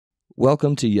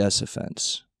Welcome to Yes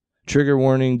Offense. Trigger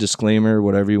warning, disclaimer,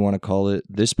 whatever you want to call it,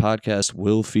 this podcast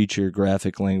will feature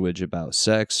graphic language about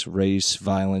sex, race,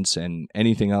 violence, and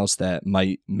anything else that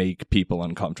might make people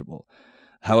uncomfortable.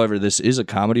 However, this is a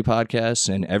comedy podcast,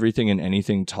 and everything and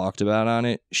anything talked about on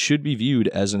it should be viewed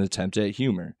as an attempt at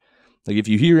humor. Like, if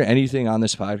you hear anything on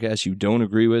this podcast you don't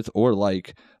agree with or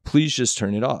like, please just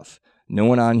turn it off. No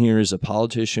one on here is a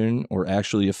politician or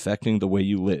actually affecting the way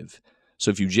you live. So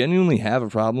if you genuinely have a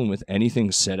problem with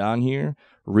anything said on here,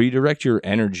 redirect your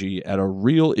energy at a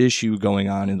real issue going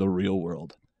on in the real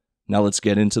world. Now let's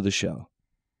get into the show.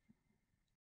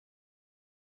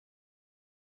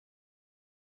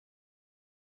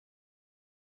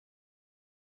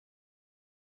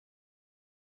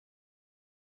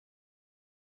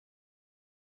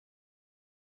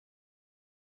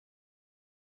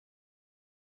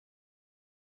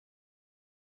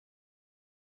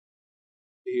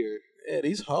 Here. Yeah,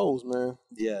 these hoes, man.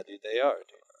 Yeah, dude, they are,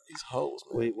 dude. These hoes,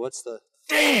 man. Wait, what's the...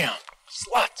 Damn!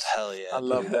 Sluts! Hell yeah. I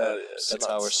love dude. that. That's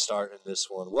how we're starting this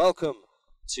one. Welcome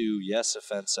to Yes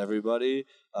Offense, everybody.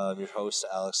 I'm your host,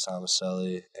 Alex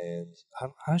Tomaselli, and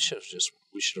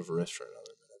we should have riffed for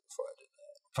another minute before I did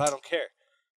that. But I don't care.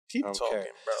 Keep don't talking, care.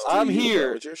 bro. I'm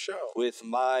here with your show. with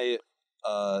my,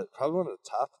 probably one of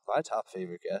my top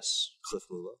favorite guests, Cliff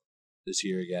Mula, is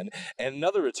here again. And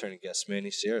another returning guest,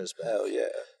 Manny Sierra, is back. Hell yeah.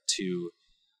 To,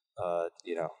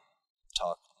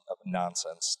 talk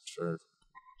nonsense for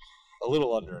a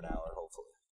little under an hour,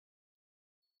 hopefully.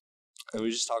 And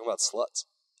we just talk about sluts.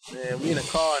 Man, we in a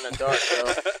car in the dark,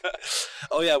 bro.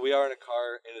 Oh, yeah, we are in a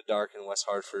car in the dark in West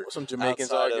Hartford. Some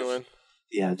Jamaicans arguing.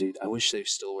 Yeah, dude, I wish they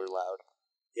still were loud.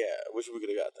 Yeah, I wish we could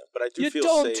have got them. But I do You're feel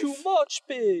doing safe. too much,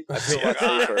 big. I feel like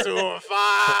I'm doing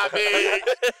fine, big.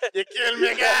 You kill me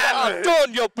again. I'm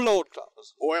doing your blood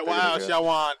clots. What else y'all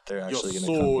want? They're actually Your going to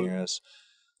come soul. near us.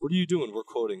 What are you doing? We're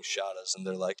quoting Shadas, and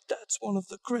they're like, that's one of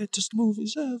the greatest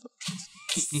movies ever.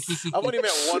 I've only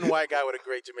met one white guy with a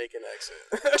great Jamaican accent.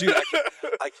 Dude,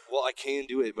 I can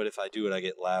do it, but if I do it, I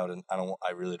get loud, and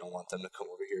I really don't want them to come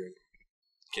over here and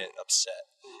get upset.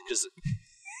 Because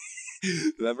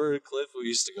remember, Cliff, we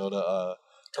used to go to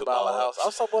Kabbalah House. I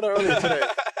was talking about it earlier today.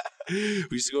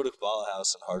 We used to go to Kabbalah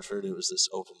House in Hartford. It was this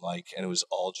open mic, and it was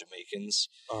all Jamaicans,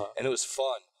 and it was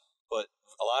fun. But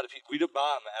a lot of people, we'd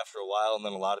bomb after a while, and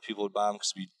then a lot of people would bomb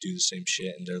because we do the same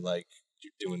shit, and they're like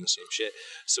doing the same shit.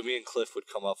 So me and Cliff would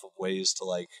come up with ways to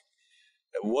like,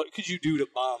 what could you do to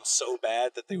bomb so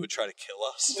bad that they would try to kill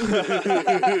us?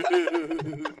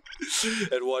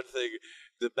 And one thing,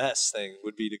 the best thing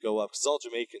would be to go up, because all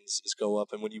Jamaicans is go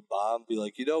up, and when you bomb, be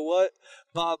like, you know what?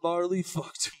 Bob Marley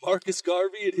fucked Marcus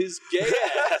Garvey and his gay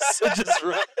ass. And just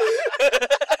run.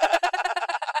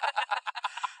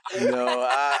 No,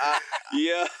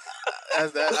 Yeah. I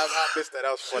missed that.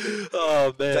 That was funny.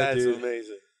 Oh, man, That's dude.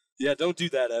 amazing. Yeah, don't do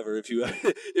that ever. If you,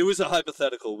 it was a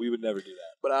hypothetical. We would never do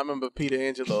that. But I remember Peter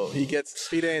Angelo. He gets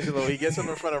him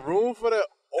in front of room for the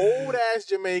old ass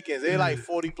Jamaicans. They're like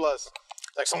 40 plus.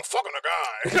 Like, so I'm fucking a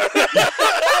guy.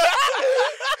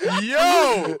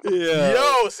 Yo,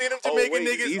 see them Jamaican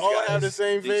niggas all have the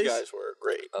same face. These guys were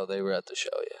great. Oh, they were at the show.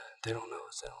 Yeah, they don't know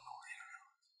us. They don't know.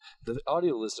 The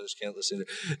audio listeners can't listen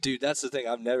to. Dude, that's the thing.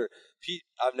 I've never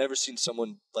seen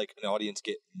someone like an audience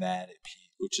get mad at Pete,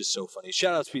 which is so funny.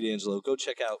 Shout out to Pete Angelo. Go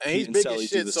check out And Pete he's and big Sally as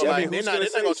do shit, this. so like, they're not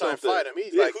gonna try and fight him.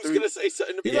 He's like who's gonna say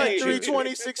something to He's Pete? like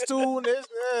 320, 6'2", and this.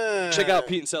 Check out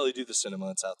Pete and Sally do the cinema.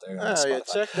 It's out there. On Yeah,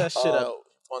 Spotify. check that shit out.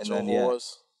 Bunch of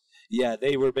whores. Yeah,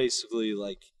 they were basically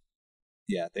like,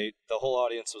 the whole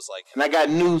audience was like, And I got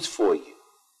news for you.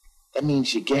 That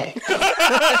means you're gay.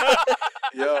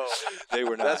 Yo, they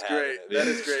were not. that's having great. it. That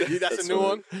is great. That's a new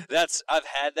one. I've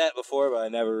had that before, but I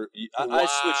never. I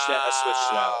switched that. I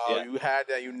switched it out. Yeah. You had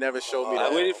that. You never showed me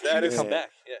that. I waited for you to come back.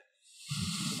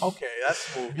 Yeah. Okay, that's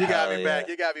smooth. You got me back.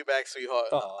 You got me back, sweetheart.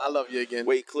 Oh. I love you again.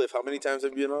 Wait, Cliff, how many times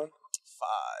have you been on?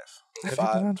 5. Have you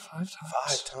been on 5 times?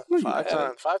 5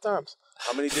 times. 5 times.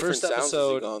 How many different First sounds has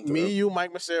episode, he gone through? Me, you,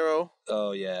 Mike Macero.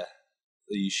 Oh yeah.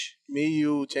 Leash. Me,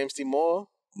 you, James T. Moore.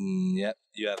 Yep.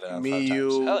 You have it on Me, 5 times.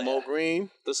 you, Hell Mo yeah. Green.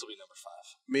 This will be number 5.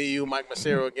 Me, you, Mike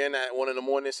Macero again at 1 a.m.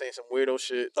 saying some weirdo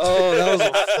shit. Oh, that was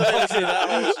I still haven't seen that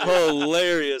whole shit.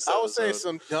 hilarious. I was saying episode.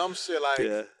 some dumb shit like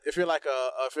if you're like a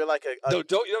No,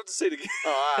 don't. You don't have to say it again.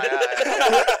 Oh, all right.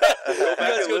 You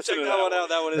guys go check that one out.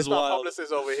 That one is It's my wild.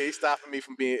 publicist over here. He's stopping me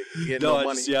from getting No, no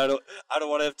money. I don't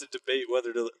want to have to debate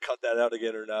whether to cut that out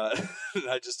again or not.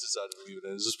 I just decided to leave it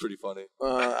in. This is pretty funny.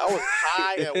 I was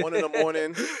high at 1 a.m.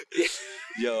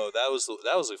 Yo, that was a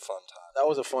fun time. That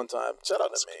was a fun time. Shout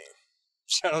out to me.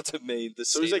 Shout out to Maine.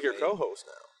 So he's like your co-host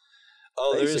now.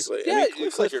 Oh, basically. Yeah,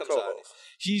 Cliff's like your comes on. co-host.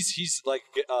 He's like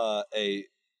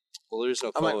Well, there's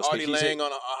no I'm like co-host. Artie Lang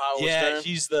on Howard Stern.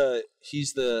 he's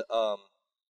the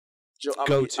I'm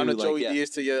go-to. the like, Joey Diaz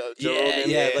to your Joe yeah, Rogan.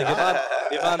 yeah. Like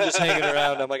if I'm just hanging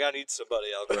around, I'm like, I need somebody.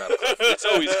 I'll grab Cliff. It's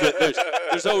always good.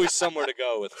 There's always somewhere to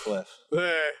go with Cliff.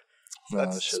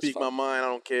 I speak my mind. I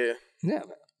don't care. Yeah,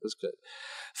 man, that's good.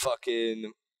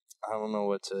 Fucking, I don't know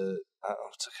what to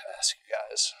ask you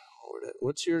guys.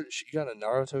 What's your? You got a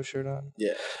Naruto shirt on?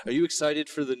 Yeah. Are you excited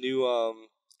for the new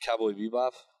Cowboy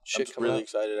Bebop shit I'm coming really out?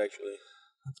 excited, actually.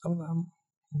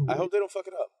 I hope they don't fuck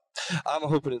it up. I'm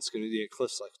hoping it's gonna be.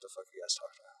 Cliff's like, what the fuck are you guys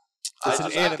talking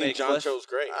about? I think John Cho's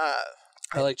great.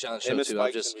 I like John Cho Him and too.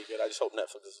 Spike's gonna be good. I just hope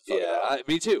Netflix doesn't fuck it up.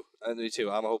 Me too. Me too.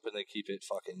 I'm hoping they keep it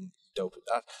fucking dope.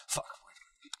 Fuck.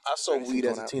 I sold weed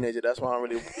as a teenager. That's why I don't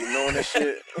really be knowing this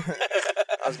shit.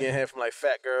 I was getting head from like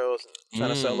fat girls trying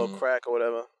to sell a little crack or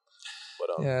whatever. But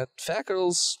yeah, fat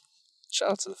girls.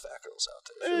 Shout out to the fat girls out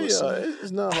there. Yeah,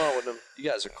 it's nothing wrong with them. You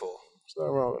guys are cool. There's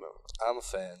nothing wrong with them. I'm a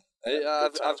fan.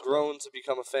 I've grown to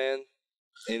become a fan.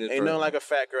 Ain't nothing like a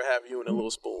fat girl having you in a little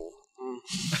spoon.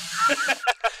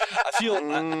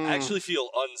 I actually feel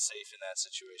unsafe in that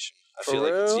situation. I feel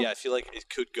like I feel like it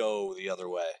could go the other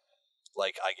way.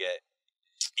 Like I get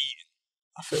eaten.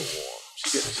 I feel warm.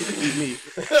 She can eat me.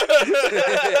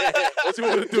 What you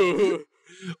want to do?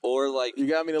 Or like you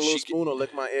got me in a little spoon or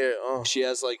lick my ear. She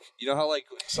has like how like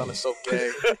sounding so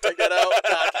gay. Take that out.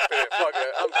 Fuck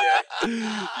it. I'm gay.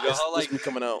 You know how like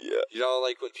coming out. Yeah. You know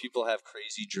like when people have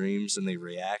crazy dreams and they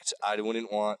react. I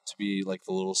wouldn't want to be like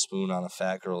the little spoon on a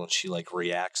fat girl and she like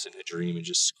reacts in a dream and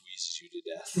just squeezes you to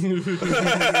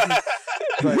death.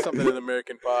 Like something in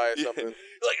American Pie or something.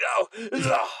 Like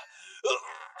no.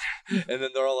 And then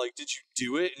they're all like, "Did you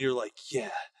do it?" And you're like, "Yeah."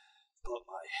 But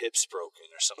my hip's broken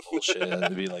or some bullshit.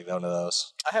 It'd be like one of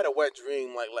those. I had a wet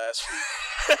dream like last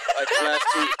week. Like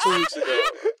 2 weeks ago.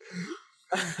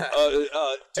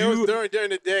 It was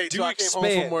during the day. So I came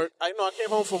home from work. I came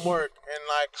home from work and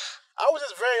like I was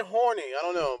just very horny. I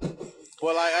don't know.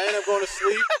 But like I ended up going to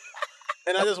sleep.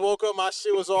 And I just woke up, my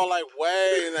shit was all like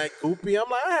wet and like goopy. I'm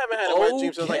like, I haven't had a wet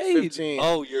dream since like 15.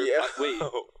 Oh, wait.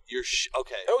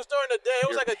 Okay. It was during the day. It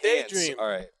was like a daydream. All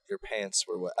right, your pants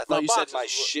were wet. I thought you said my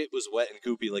shit was wet and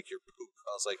goopy like your poop.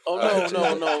 I was like,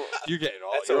 no. You're getting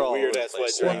all. That's you're a all weird ass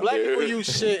wet dream. Well, black people use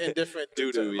shit in different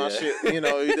doo-doo. My shit,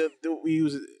 we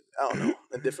use it. I don't know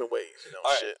in different ways.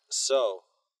 All shit. Right, so,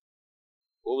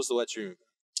 what was the wet dream?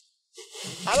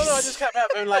 I don't know. I just kept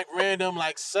having like random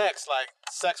like sex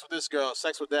with this girl,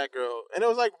 sex with that girl, and it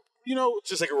was like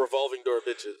just like a revolving door of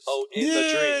bitches. Oh, in the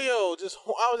dream. I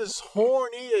was just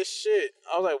horny as shit.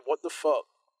 I was like, what the fuck?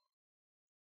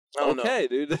 I don't know. Okay,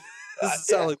 dude. This doesn't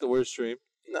sound like the worst dream.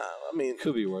 Nah, I mean,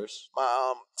 could be worse.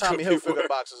 My Tommy Hilfiger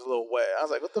box was a little wet. I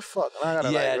was like, what the fuck? And I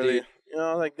gotta really, dude.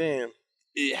 I was like, damn.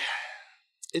 Yeah,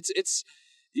 it's.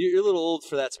 You're a little old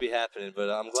for that to be happening, but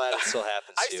I'm glad it still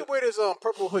happens. I used to wear this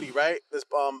purple hoodie, right? This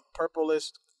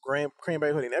purplish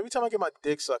cranberry hoodie. And every time I get my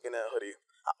dick sucked in that hoodie,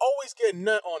 I always get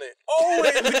nut on it.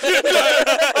 Always get nut.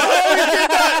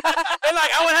 And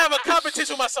like I would have a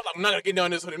competition with myself. Like, I'm not gonna get nut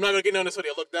on this hoodie. I'm not gonna get nut on this hoodie.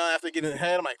 I look down after getting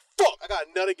head. I'm like, fuck, I got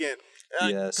nut again.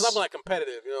 Yes. Because I'm like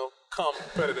competitive,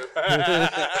 competitive.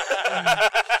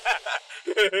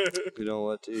 You know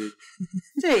what, dude?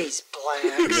 These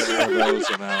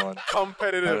blanks.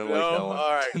 Competitive. I didn't like that one.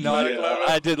 All right. No,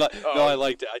 I did like. No, I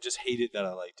liked it. I just hated that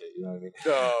I liked it. You know what I mean?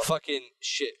 Fucking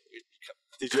shit.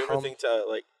 Did you ever think to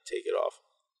like take it off?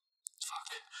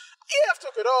 Fuck. Yeah, I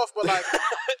took it off, but like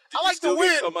I like to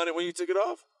win. Some money when you took it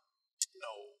off? No.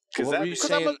 Because you gonna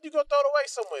throw it away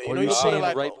somewhere. What are you saying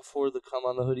right before the come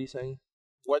on the hoodie thing?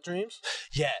 Wet dreams?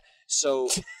 Yeah. So,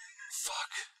 fuck.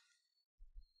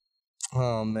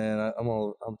 Oh man, I'm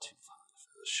too fine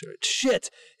for this shirt.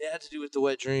 Shit. It had to do with the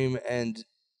wet dream, and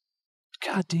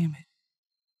god damn it.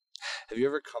 Have you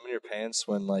ever come in your pants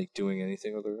when like doing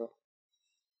anything with a girl?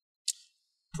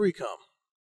 Pre-cum.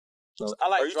 So, I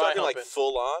like Are you dry talking humping. like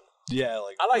full on? Yeah,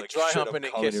 like I like dry straight up humping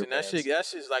and cum in kissing. your That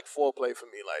shit's like foreplay for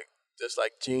me. Like just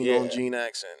like jean Yeah. on jean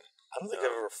accent. I don't think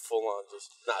I've ever full on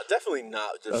definitely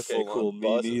not just Okay, full cool. on. Me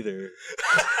buzzing. neither.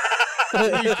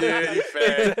 You did, you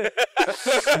fat.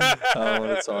 I don't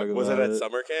want to talk about Was it at it.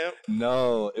 summer camp?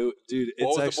 No, dude. It's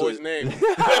What was actually the boy's name?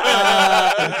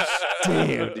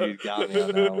 Damn, dude, got me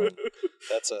on that one.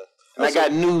 That's a. And I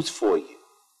got news for you.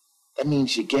 That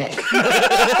means you're gay.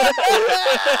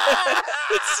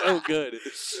 It's so good.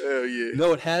 Hell yeah.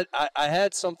 No, it had. I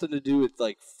had something to do with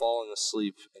like falling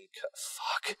asleep and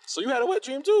fuck. So you had a wet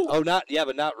dream too? Oh,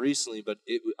 but not recently. But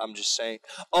I'm just saying.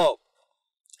 Oh,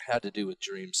 it had to do with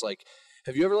dreams. Like,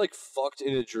 have you ever like fucked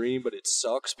in a dream, but it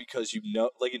sucks because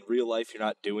like in real life, you're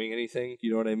not doing anything.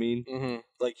 You know what I mean? Mm-hmm.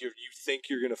 Like you think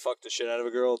you're gonna fuck the shit out of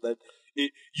a girl, then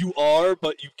you are,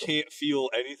 but you can't feel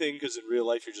anything because in real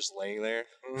life you're just laying there.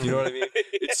 You know what I mean?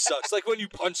 It sucks. Like when you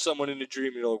punch someone in a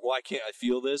dream, you're like, why can't I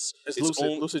feel this? It's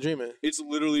lucid dreaming. It's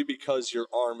literally because your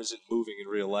arm isn't moving in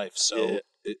real life. So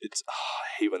it's I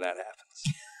hate when that happens.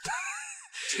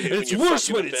 Dude, it's worse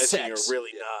when it's sex. You're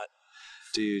really not.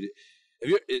 Dude, have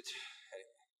you?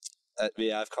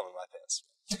 Yeah, I've come in my pants.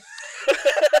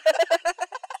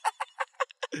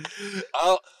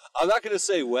 I'm not gonna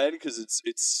say when because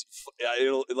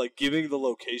it'll like giving the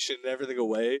location and everything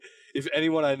away. If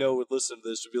anyone I know would listen to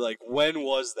this, would be like, when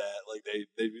was that? Like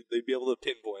they'd be able to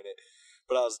pinpoint it.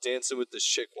 But I was dancing with this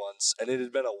chick once, and it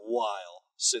had been a while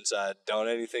since I had done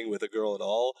anything with a girl at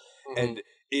all, and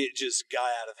it just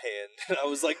got out of hand, and I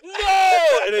was like, no!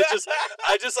 And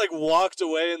I just like walked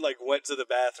away and like went to the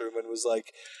bathroom and was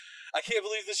like, I can't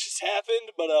believe this just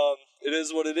happened, but it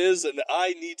is what it is, and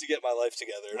I need to get my life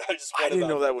together. And I didn't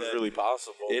know that was really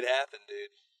possible. It happened,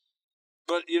 dude.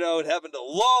 But it happened a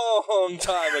long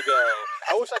time ago.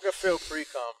 I wish I could feel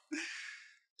pre-cum.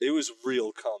 It was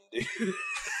real cum, dude.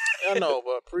 I know,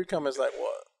 but pre-cum is like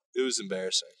what? It was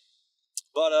embarrassing.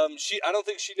 But I don't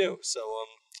think she knew, so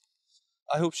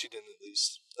I hope she didn't at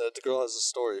least. The girl has a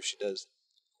story if she does.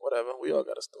 Whatever, we all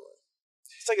got a story.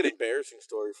 It's like an embarrassing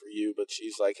story for you, but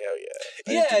she's like, hell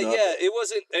yeah. Yeah.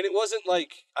 It wasn't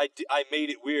like I made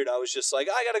it weird. I was just like,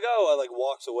 I gotta go. I like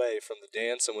walked away from the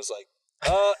dance and was like,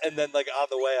 and then like on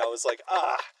the way I was like,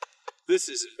 this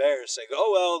is embarrassing.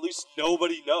 Oh well, at least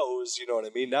nobody knows. You know what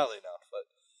I mean? Now they know, but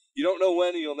you don't know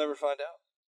when, and you'll never find out.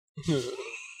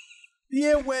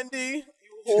 Yeah, Wendy,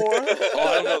 you whore.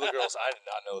 I don't know the girls. I did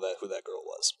not know who that girl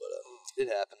was, but it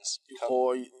happens. You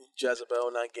whore, you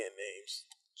Jezebel, not getting names.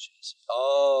 Jeez.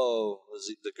 Oh, was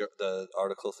it the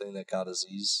article thing that got Aziz?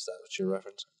 Is that what you're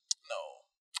referencing? No,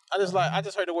 I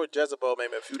just heard the word Jezebel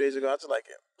maybe a few days ago. I just like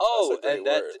it. Oh, and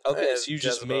that word. okay. Yeah, So you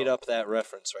just Jezebel. made up that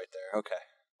reference right there. Okay.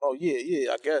 Oh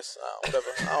yeah. I guess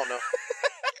whatever. I don't know.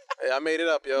 Hey, I made it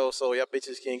up, yo. So y'all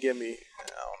bitches can't get me. I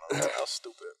don't know. That was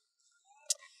stupid.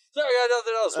 Sorry, I got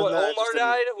nothing else. What? Omar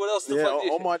died. What else? The fuck?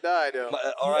 Omar died. Yo.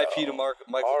 R.I.P. to Michael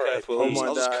Kenneth Williams. Omar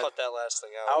I'll just died. cut that last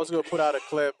thing out. I was gonna put out a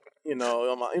clip.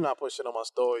 I put shit on my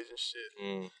stories and shit.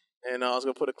 And I was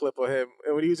gonna put a clip of him.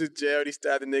 And when he was in jail, he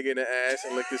stabbed a nigga in the ass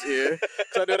and licked his ear.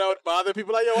 So I knew that would bother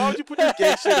people. Like, yo, why would you put this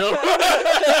gay shit on?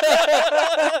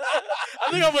 I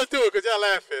think I'm gonna do it because y'all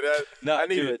laughing. I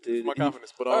need it, dude. My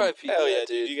confidence. But R.I.P. Hell yeah,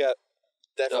 dude. You got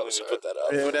definitely to put that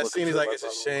up. Yeah, that scene is like, it's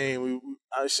a shame.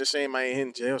 It's a shame I ain't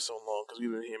in jail so long because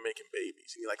we've been here making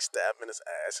babies. And he like stabbed him in his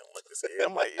ass and licked his ear.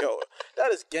 I'm like, yo,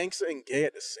 that is gangster and gay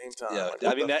at the same time. Yeah, like,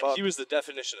 I mean, he was the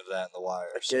definition of that in The Wire.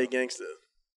 Gay gangster.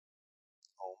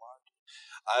 Omar.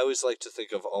 I always like to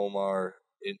think of Omar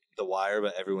in The Wire,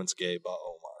 but everyone's gay but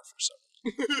Omar for some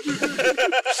reason.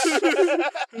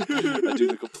 I do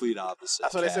the complete opposite.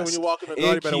 That's what they say when you walk in the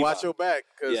door, you better watch your back.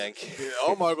 Cause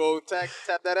Omar go tap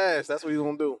that ass. That's what he's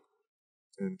going to do.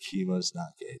 And Kima's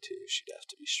not gay too. She'd have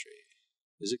to be straight.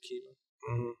 Is it Kima?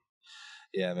 Mm-hmm.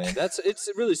 Yeah, man. It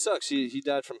really sucks. He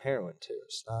died from heroin too.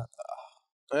 It's not.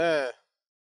 Yeah.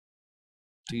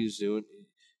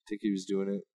 Think he was doing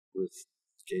it with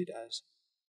gay guys?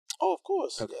 Oh, of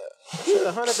course. Okay.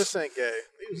 Yeah. 100% gay.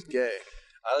 He was gay.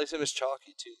 I liked him as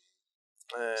Chalky too.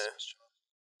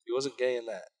 He wasn't gay in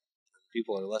that.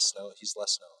 People are less known. He's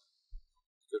less known.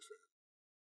 Good for him.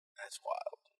 That's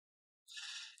wild.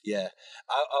 Yeah,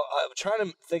 I'm trying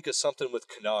to think of something with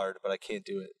Kennard, but I can't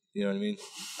do it. You know what I mean?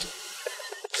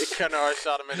 Kennard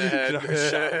shot him in the head.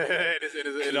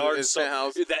 Kennard in his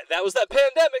penthouse. That was that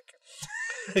pandemic.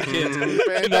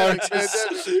 Pandemic.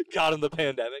 Got him the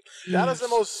pandemic. That is the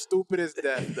most stupidest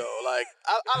death, though. Like,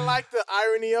 I like the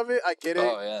irony of it. I get it.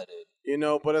 Oh, yeah, dude. You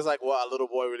know, but it's like, wow, a little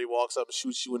boy really walks up and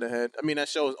shoots you in the head. I mean, that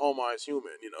shows Omar is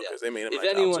human, you know, because they made him. If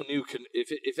anyone knew,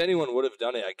 if anyone would have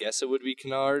done it, I guess it would be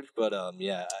Kennard. But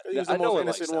yeah, I know it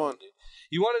likes one.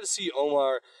 You wanted to see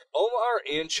Omar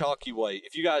and Chalky White.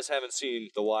 If you guys haven't seen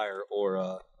The Wire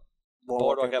or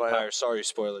Boardwalk Empire, sorry,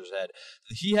 spoilers ahead.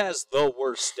 He has the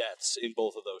worst deaths in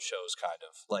both of those shows, kind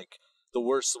of like. The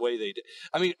worst way they did.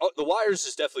 I mean, The Wire's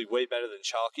is definitely way better than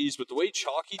Chalky's, but the way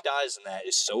Chalky dies in that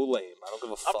is so lame. I don't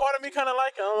give a fuck. A part of me kind of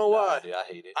like it. I don't know why. Dude, I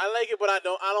hate it. I like it, but I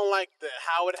don't like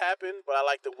how it happened, but I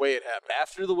like the way it happened.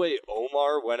 After the way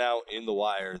Omar went out in The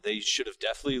Wire, they should have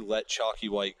definitely let Chalky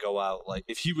White go out. Like,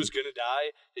 if he was going to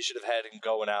die, they should have had him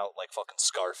going out like fucking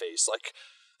Scarface. Like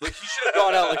he should have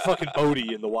gone out like fucking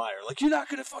Bodie in The Wire. Like, you're not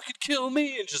going to fucking kill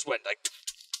me, and just went like...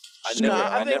 I think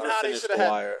how they should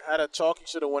have had a Chalky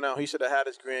should have went out. He should have had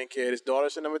his grandkid. His daughter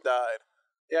should have never died.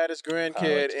 He had his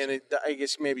grandkid, and he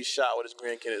gets maybe shot with his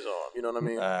grandkid in his arm. You know what I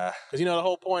mean? Because the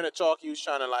whole point of Chalky was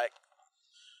trying to like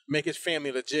make his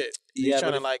family legit. Yeah, He's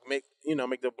trying to like make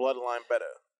the bloodline better.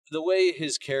 The way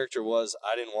his character was,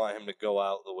 I didn't want him to go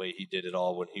out the way he did it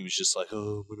all when he was just like,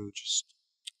 oh, I'm gonna just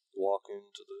walk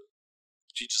into the.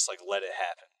 He just like let it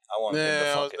happen. I wanted him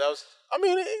to fucking. I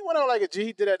mean, he went out like a G.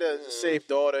 He did that to save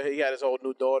daughter. He had his whole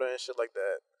new daughter and shit like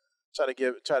that. Try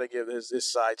to give his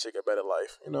side chick a better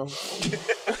life. You know.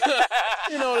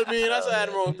 You know what I mean? That's an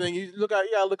admirable thing. You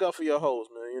gotta look out for your hoes,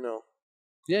 man. You know.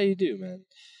 Yeah, you do, man.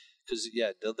 Because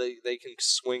they can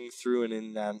swing through and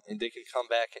in, and they can come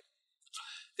back.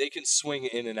 They can swing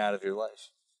in and out of your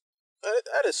life.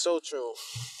 That is so true.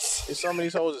 And some of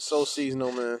these hoes are so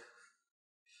seasonal, man.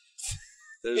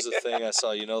 There's a thing I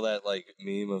saw. You know that like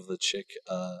meme of the chick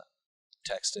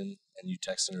texting and you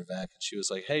texting her back, and she was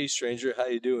like, "Hey, stranger, how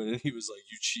you doing?" And he was like,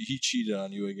 he cheated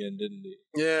on you again, didn't he?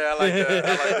 Yeah, I like that. I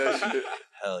like that shit.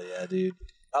 Hell yeah, dude.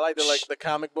 I like the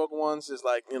comic book ones. It's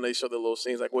like, they show the little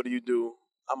scenes like, what do you do?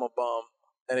 I'm a bum.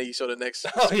 And then you show the next.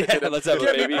 Oh yeah, let's have a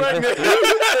baby. I'm like,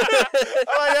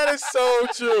 that is so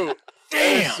true.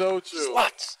 Damn. That is so true.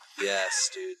 Sluts.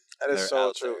 Yes, dude. That is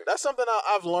so true. There. That's something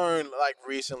I've learned like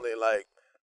recently. Like,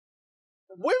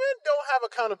 women don't have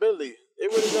accountability. They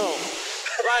really don't.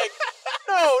 Like,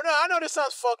 no, I know this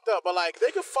sounds fucked up, but like, they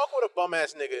can fuck with a bum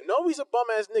ass nigga. No, he's a bum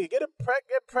ass nigga. Get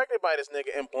pregnant by this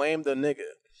nigga and blame the nigga.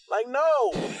 Like,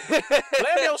 no.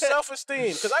 Blame your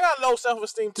self-esteem. Because I got low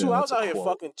self-esteem too. Dude, I was out here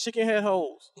fucking chicken head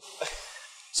hoes.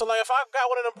 So like, if I got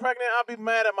one of them pregnant, I'd be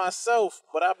mad at myself,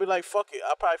 but I'd be like, fuck it,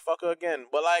 I'll probably fuck her again.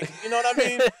 But like, you know what I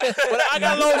mean? But I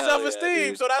got low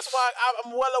self-esteem, so that's why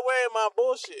I'm well aware of my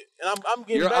bullshit, and I'm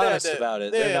getting better honest at that. about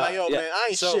it. Yeah, like, yo, man, I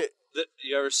ain't shit.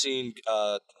 You ever seen?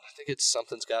 I think it's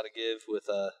Something's Gotta Give with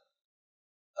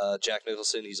Jack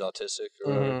Nicholson. He's autistic.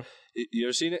 Or you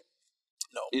ever seen it?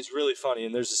 No. It's really funny,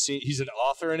 and there's a scene. He's an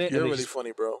author in it. You're really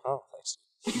funny, bro. Oh, thanks.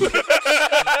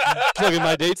 Plugging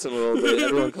my dates in a little bit.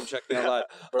 Everyone come check me out live.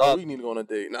 Bro, we need to go on a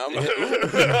date. Nah,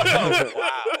 oh,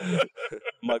 wow.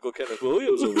 Michael Kenneth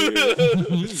Williams over here.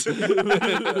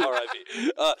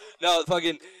 R.I.P. No,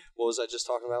 fucking, what was I just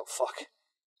talking about? Fuck.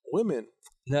 Women.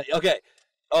 No, okay.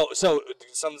 Oh, so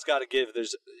Something's Gotta Give.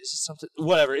 Is it something?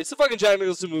 Whatever. It's the fucking Jack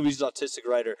Nicholson movie. He's an autistic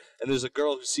writer, and there's a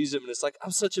girl who sees him, and it's like,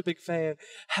 I'm such a big fan.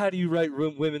 How do you write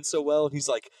women so well? And he's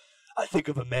like, I think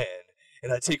of a man,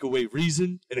 and I take away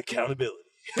reason and accountability.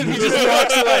 And he just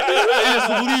walks away. He just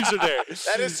leaves her there.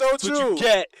 That is so That's true. What you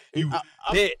get,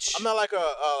 bitch. I'm not like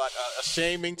a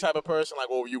shaming type of person. Like,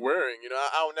 what were you wearing? You know,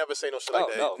 I don't never say no shit like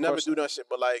that. No, never do that shit.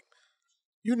 But like,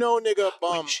 nigga,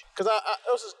 bum. Because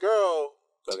there was this girl.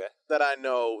 Okay. That I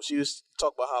know, she used to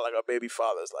talk about how like her baby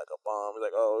father's like a bum.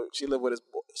 Like, oh, he lived with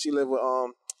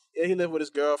his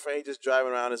girlfriend. He just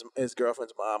driving around his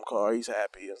girlfriend's mom car. He's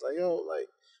happy. It's like, yo, like,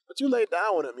 but you laid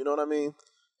down with him. You know what I mean?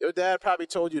 Your dad probably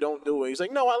told you don't do it. He's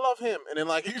like, no, I love him. And then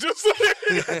like you just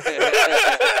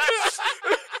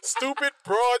stupid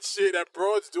broad shit that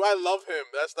broads do. I love him.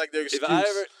 That's like their excuse.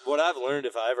 What I've learned,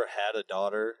 if I ever had a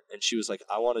daughter and she was like,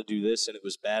 I want to do this, and it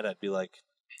was bad, I'd be like,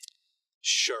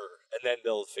 sure. And then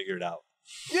they'll figure it out.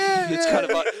 Yeah, it's kind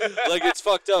of like it's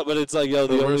fucked up, but it's like, yo,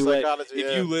 the only way.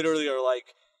 If you literally are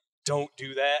like, don't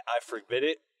do that, I forbid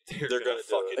it. They're gonna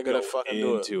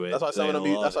fucking do it. That's why some of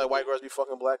them that's why white girls be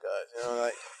fucking black guys. You know,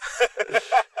 like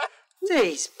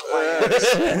these players.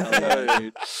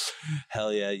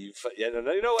 Hell yeah, you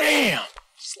know what? Damn,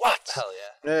 sluts. Hell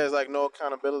yeah. Yeah, it's like no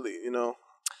accountability. You know.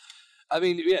 I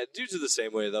mean, yeah, dudes are the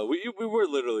same way though. We were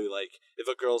literally like, if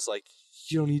a girl's like,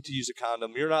 you don't need to use a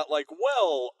condom, you're not like,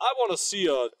 well, I want to see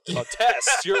a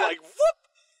test. You're like, whoop.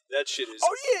 That shit is.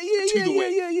 Oh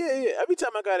yeah. Every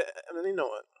time I got it, I mean, you know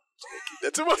what?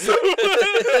 That's to myself.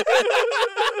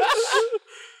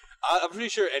 I'm pretty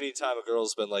sure any time a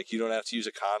girl's been like, you don't have to use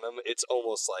a condom, it's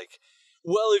almost like,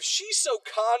 well, if she's so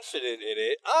confident in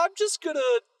it, I'm just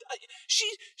gonna.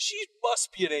 She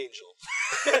must be an angel.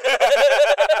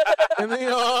 In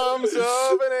the arms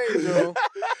of an angel.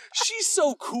 She's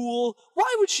so cool.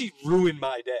 Why would she ruin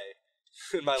my day?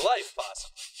 In my life,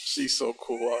 possibly. She's so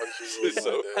cool. She's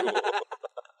so cool.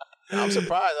 I'm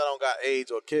surprised I don't got AIDS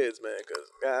or kids, man,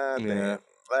 because, goddamn,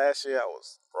 last year I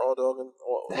was raw dogging.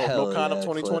 No condom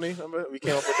 2020, remember? We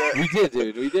came up with that. We did,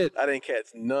 dude. We did. I didn't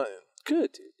catch nothing.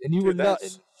 Good, dude. And you were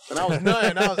nutting. And I was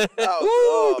nutting. I was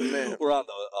oh, man. We're on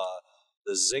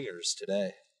the zingers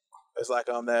today. It's like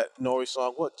on that Nori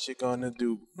song, what you gonna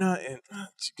do? Nothing.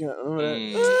 Remember that?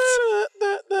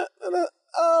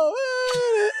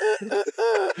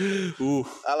 Ooh,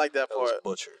 I like that part. Was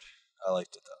butchered. I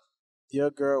liked it though. Your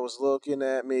girl was looking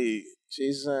at me.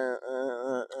 She's saying,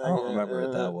 I don't remember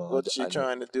it that well. What you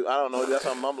trying to do? I don't know. That's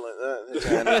how I'm mumbling.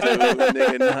 Trying to do,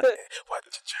 nigga, what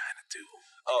you trying to do?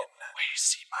 Oh, where you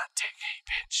see my dick? Hey,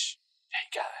 bitch. Hey,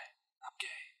 guy.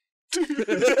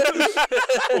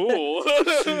 Ooh.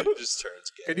 Just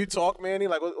turns gay. Can you talk, Manny?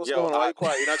 Like, what's going on? Why you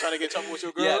quiet? You're not trying to get in trouble with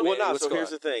your girl? Yeah, Well, Manny, no. what's So going here's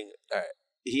on? the thing. All right.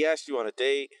 He asked you on a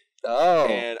date,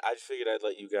 And and I just figured I'd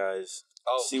let you guys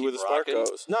see keep where the spark rocking?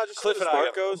 goes. No, just Cliff where the and I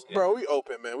spark goes. Yeah. Bro, we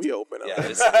open, man. We open. Yeah, Up.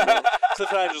 it's, Cliff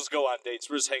and I just go on dates.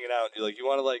 We're just hanging out, and you're like, you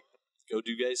want to like go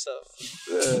do gay stuff,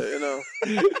 You know.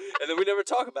 and then we never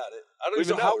talk about it. I don't Wait,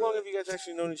 even so know. how long have you guys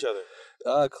actually known each other?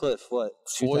 Cliff? What?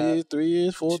 4 years, 3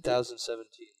 years, 4. 2017.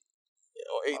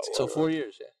 Or 18. So 4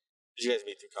 years. Yeah. Did you guys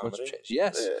meet through What's comedy? changed?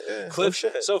 Yes. Yeah. Cliff. Oh,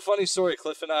 shit. So funny story.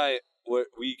 Cliff and I,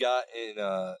 we got in.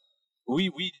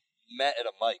 We met at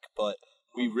a mic, but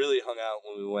we really hung out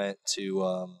when we went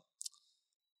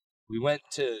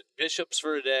to Bishop's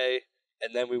for a day,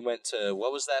 and then we went to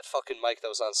what was that fucking mic that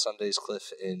was on Sundays,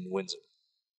 Cliff, in Windsor?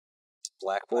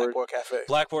 Blackboard Cafe.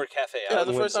 Blackboard Cafe. Yeah, out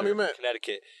the in first time Windsor, we met.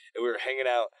 Connecticut, and we were hanging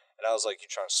out, and I was like, "You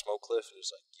trying to smoke, Cliff?" And he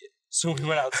was like, "Yeah." So we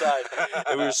went outside,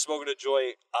 and we were smoking a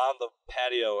joint on the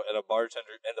patio, and the bar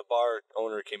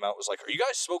owner came out and was like, "Are you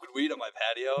guys smoking weed on my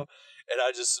patio?" And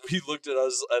he looked at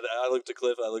us, and I looked at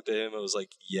Cliff, and I looked at him, and was like,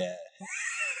 "Yeah."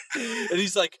 And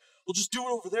he's like, "Well, just do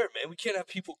it over there, man. We can't have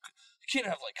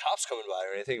like cops coming by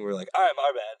or anything." We were like, "All right,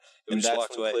 my bad." And we just that's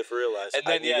walked when away. Cliff realized And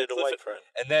then, I needed a Cliff- white friend.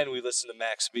 And then we listened to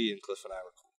Max B, and Cliff and I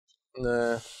were cool.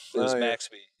 Nah. It was Max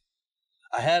B.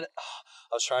 I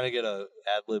was trying to get a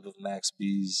ad lib of Max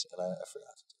B's, and I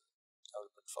forgot to do it. That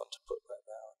would have been fun to put right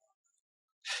now.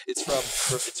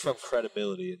 It's from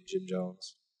Credibility and Jim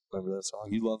Jones. Remember that song?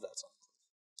 You love that song.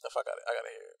 If I gotta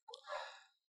hear it.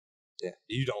 Yeah,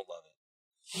 you don't love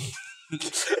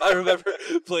it. I remember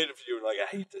playing it for you and like,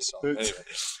 I hate this song. Anyway,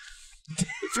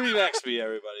 free Max B,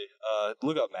 everybody.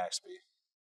 Look up Max B.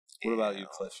 What about you,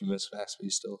 Cliff? You miss Max B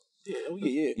still?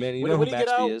 Yeah. Man, you When- know when who he Max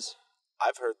get B out- is?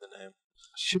 I've heard the name.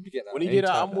 Should be getting out. When you get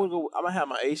out, anytime now. I'm gonna have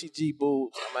my ACG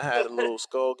boots. I'm gonna have a little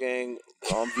Skull Gang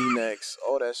V-necks,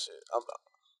 all that shit.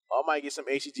 I might get some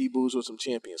ACG boots with some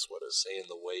champion sweaters. Saying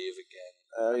the wave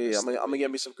again. Yeah, I'm gonna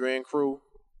get me some Grand Crew.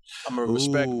 I'm gonna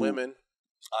respect Ooh. women.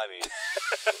 I mean,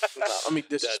 I mean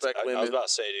disrespect I women. was about to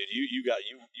say, dude, you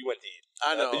went deep.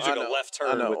 I know. You took a left turn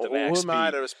I know. with the Who Max am I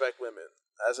B. to respect women?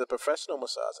 As a professional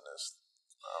misogynist,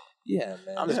 Yeah,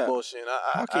 man. I'm just bullshitting.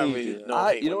 I can you really do that? don't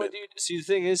hate You know women. what, dude? See, the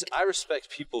thing is, I respect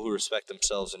people who respect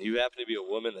themselves, and you happen to be a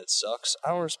woman that sucks, I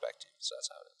don't respect you. So that's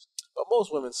how it is. But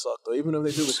most women suck, though, even if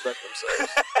they do respect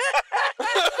themselves.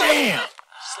 Damn!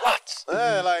 Sluts!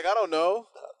 Like, I don't know.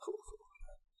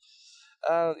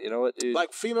 You know what, dude?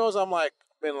 Like, females I'm, like,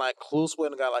 been, like, close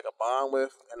with and got, like, a bond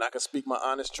with, and I can speak my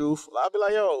honest truth. I'll be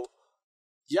like, yo,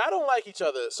 y'all don't like each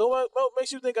other. So what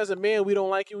makes you think as a man we don't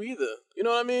like you either? You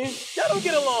know what I mean? Y'all don't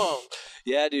get along.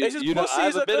 yeah, dude. It's just You know, pussy I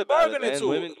is have a a bit good about it, bargaining man. tool.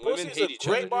 Women Pussy hate is a each other.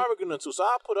 great dude. bargaining tool. So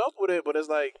I put up with it, but it's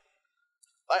like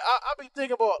I be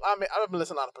thinking about. I mean, I've been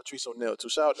listening to a lot of Patrice O'Neal too.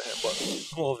 Shout out to him,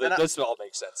 but Well, And this all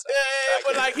makes sense. now. yeah,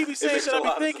 but like he be saying makes shit a I be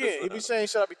lot of thinking. sense He be now. saying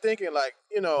shit I be thinking. Like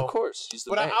Of course, he's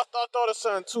the But I man. thought of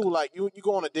something too. Like you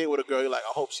go on a date with a girl. You're like,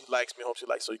 I hope she likes me. I hope she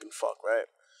likes so you can fuck, right?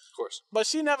 Of course. But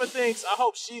she never thinks. I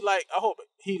hope he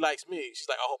likes me. She's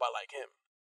like, I hope I like him.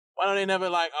 Why don't they never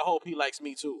like? I hope he likes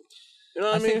me too. You know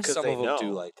what I mean? think some they of them know.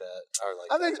 do like that. Are like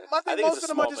I think that. most it's of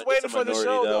a them are small just bit- waiting it's a for the show,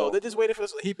 minority, though. though. They're just waiting for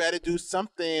this. He better do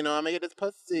something, or I'm gonna get this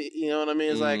pussy. You know what I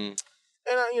mean? It's like, Mm.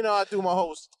 and I do my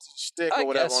whole shtick I or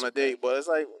whatever guess, on a date, but it's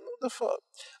like, what the fuck?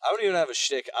 I don't even have a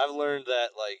shtick. I've learned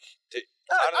that like I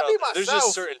I don't be know. There's myself.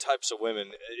 just certain types of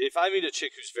women. If I meet a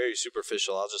chick who's very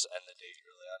superficial, I'll just end the date.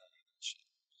 Really, I don't need that shit.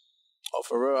 Oh,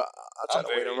 for real? I try I'm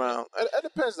to wait very- around. It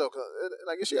depends though, cause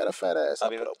like if she got a fat ass, I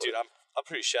I'll mean, put up with dude, it. I'm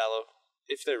pretty shallow.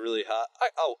 If they're really hot,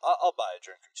 I'll buy a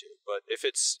drink or two. But if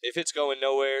it's going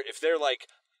nowhere, if they're like,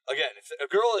 again, if a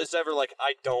girl is ever like,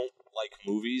 I don't like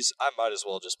movies, I might as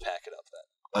well just pack it up then.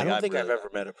 I Like, don't think really I've ever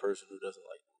met a person who doesn't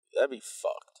like movies. That'd be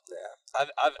fucked.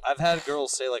 Yeah, I've had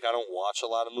girls say like I don't watch a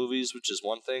lot of movies, which is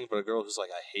one thing. But a girl who's like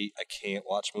I can't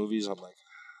watch movies. I'm like,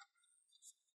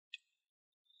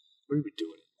 what are we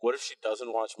doing? What if she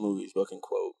doesn't watch movies but can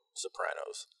quote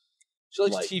Sopranos? She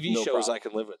likes Like, TV no shows. problem. I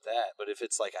can live with that. But if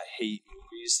it's like I hate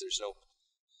movies, there's no.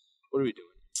 What are we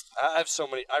doing? I have so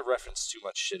many. I reference too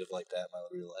much shit of like that in my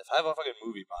real life. I have a fucking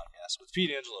movie podcast with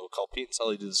Pete Angelo called Pete and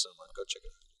Sully Do the Cinema. Go check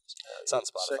it out. It's on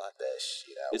Spotify. Check that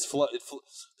shit out. It's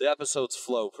the episodes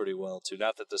flow pretty well too.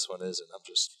 Not that this one isn't. I'm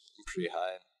pretty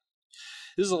high.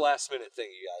 This is a last minute thing,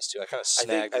 you guys. Too. I kind of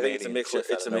snagged. I think it's Manny a and mixture.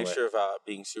 Cliff out It's a of nowhere. mixture of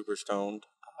being super stoned,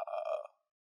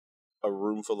 a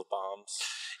room full of bombs.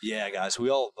 Yeah, guys, we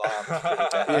all bombed. Pretty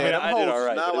bad. Yeah, I mean, them I did hoes all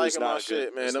right. not but it was liking my not good. shit,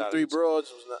 It man. was Them not three good.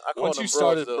 broads was not. I called Once them you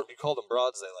started, broads, though. you called them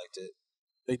broads. They liked it.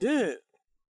 They did.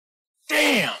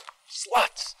 Damn!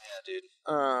 Sluts! Yeah,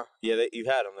 dude. Yeah, you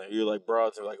had them there. You were like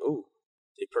broads. They're like, ooh,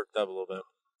 they perked up a little bit.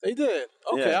 They did.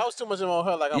 Okay, I was too much in my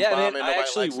head. Like, I'm bombing. Man, I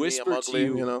actually whispered to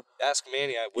you. you know? Ask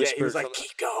Manny. I whispered. He was like,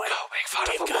 keep going. Go make fun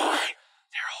of them.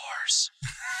 They're whores.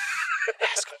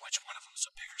 Ask them which one of them's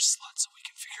a bigger slut so we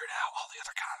can figure it out. All the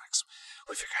other comics,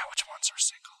 we figure out which ones are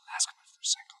single. Ask them if they're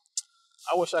single.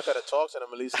 I wish I could have talked to them.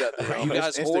 At least got the you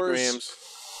guys Instagrams.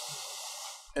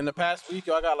 In the past week,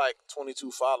 yo, I got like 22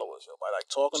 followers, yo, by like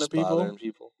talking Just to people. bothering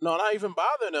people. No, not even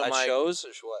bothering them. At like, shows or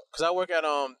what? Because I work at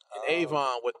in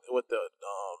Avon with the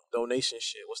donation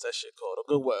shit. What's that shit called? A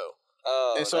Goodwill.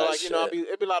 Oh, and so nice like, you know,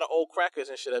 it'd be a lot of old crackers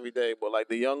and shit every day, but like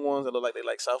the young ones that look like they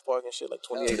like South Park and shit, like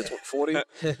 28 to 40.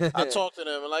 I talk to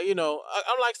them and like, you know,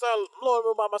 I'm like starting blowing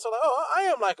about myself like, oh, I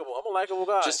am likable. I'm a likable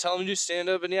guy. Just tell them to do stand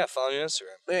up and follow me on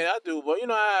Instagram. Man, I do, but you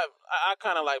know, I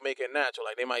kind of like make it natural.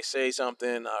 Like they might say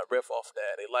something, I riff off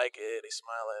that. They like it, they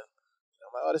smiling.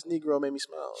 I'm like, oh, this Negro made me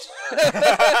smile.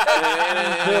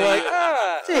 They're like,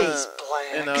 These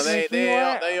blacks. You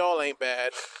know, they all ain't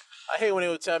bad. I hate when they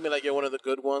would tell me like you're one of the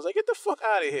good ones. Like, get the fuck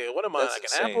out of here. What am I, That's like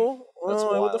insane. an apple? That's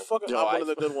what wild. the fuck? I'm one of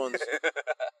the good ones.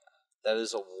 that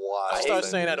is a wild. I start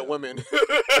thing saying to that to do. women.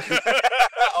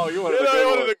 Oh, you're one You of the know, good you're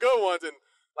one ones. of the good ones, and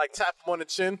like tap them on the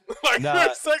chin, like Nah. you're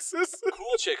sexist.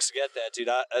 Cool chicks get that, dude.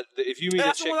 If you meet And a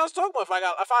that's chick, what I was talking about.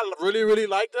 If I really, really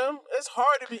like them, it's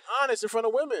hard to be honest in front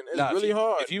of women. It's Nah, really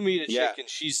hard. If you meet a chick and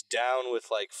she's down with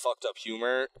like fucked up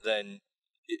humor, then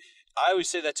I always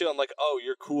say that too. I'm like, oh,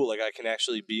 you're cool. Like I can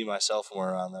actually be myself when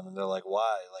we're around them, and they're like,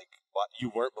 why? Like, why?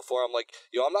 You weren't before. I'm like,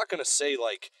 yo, I'm not gonna say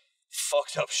like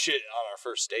fucked up shit on our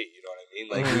first date. You know what I mean?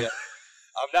 Like,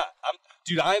 I'm not.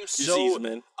 Dude. I'm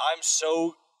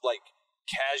so like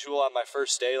casual on my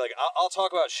first day. Like, I'll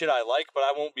talk about shit I like, but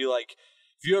I won't be like,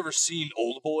 have you ever seen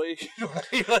Old Boy? You know what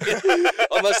I mean? Like,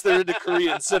 unless they're into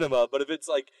Korean cinema. But if it's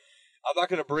like, I'm not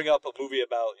going to bring up a movie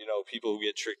about, you know, people who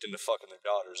get tricked into fucking their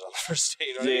daughters on the first date.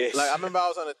 You know what I mean? Like, I remember I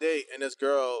was on a date, and this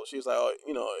girl, she was like, oh,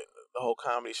 you know, the whole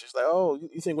comedy, she's like, oh,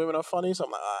 you think women are funny? So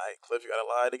I'm like, all right, Cliff, you got to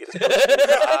lie to get this pussy.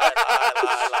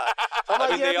 lie. So I'm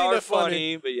like, they I think are they're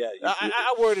funny, but yeah.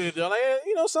 I worded it, though. Like,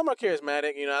 you know, some are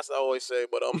charismatic, you know, that's what I always say,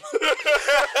 but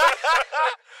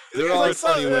there are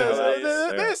funny women.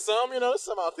 There's some, you know, there's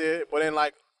some out there, but then,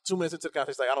 like, 2 minutes into the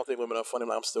conversation, like, I don't think women are funny. I'm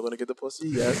like, I'm still gonna get the pussy.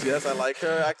 Yes, I like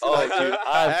her.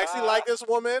 I actually like this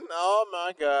woman. Oh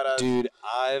my god, dude,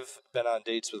 I've been on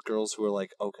dates with girls who are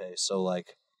like, okay, so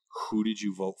like, who did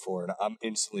you vote for? And I'm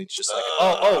instantly just like,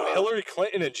 oh, Hillary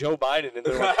Clinton and Joe Biden, and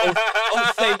they're like,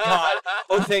 oh,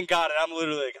 thank God, and I'm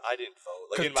literally like, I didn't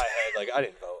vote. Like in my head, like I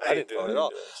didn't vote. I didn't vote at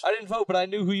all. I didn't vote, but I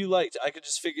knew who you liked. I could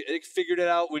just figured it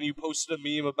out when you posted a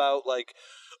meme about like,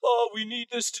 oh, we need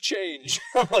this to change.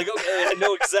 I'm like, okay, I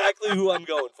know exactly who I'm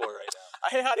going for right now. I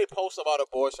hate how they post about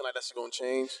abortion like that's gonna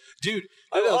change. Dude,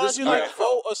 why don't you like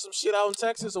vote or some shit out in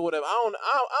Texas or whatever? I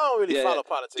don't really follow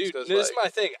politics. Dude, this is my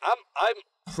thing. I'm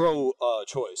pro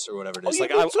choice or whatever it is. Oh,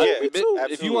 like me too.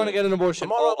 if you want to get an abortion,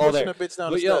 I'm all there. pushing a bitch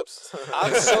down the steps.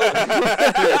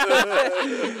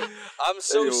 I'm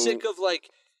so sick of like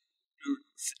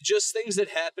just things that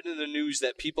happen in the news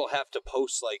that people have to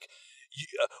post like.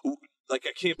 Like,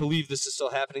 I can't believe this is still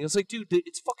happening. It's like, dude,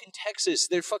 it's fucking Texas.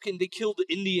 They killed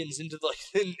Indians into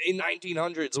in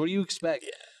 1900s. What do you expect?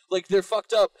 Yeah. Like, they're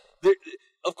fucked up.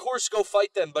 Of course, go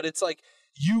fight them. But it's like,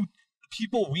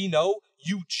 people we know,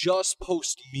 you just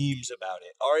post memes about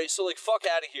it. All right, so like, fuck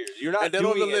out of here. You're not. And they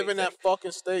doing don't live anything. in that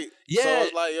fucking state. Yeah. So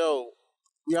it's like, yo,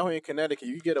 we out here in Connecticut.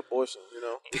 You get abortion, you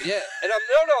know. Yeah, and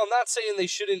I'm not saying they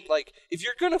shouldn't like. If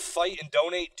you're gonna fight and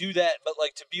donate, do that. But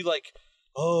like to be like,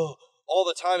 oh. All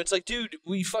the time, it's like, dude,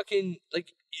 we fucking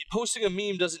like posting a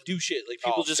meme doesn't do shit. Like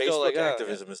people just Facebook go like,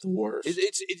 activism is the worst.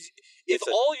 If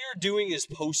all you're doing is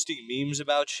posting memes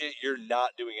about shit, you're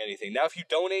not doing anything. Now, if you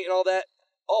donate and all that,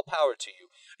 all power to you.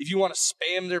 If you want to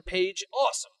spam their page,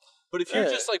 awesome. But if you're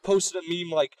just like posting a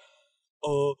meme like,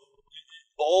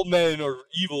 all men are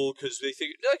evil because they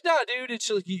think like, nah, dude, it's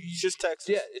like you just Texas.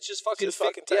 Yeah, it's just fucking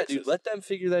Texas. Yeah, dude, let them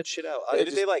figure that shit out.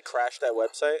 Did they like crash that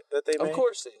website that they made? Of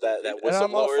course they did. That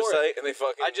whistleblower site, and they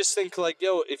fucking. I just think like,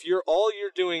 yo, if all you're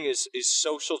doing is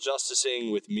social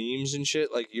justicing with memes and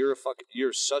shit, like you're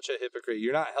such a hypocrite.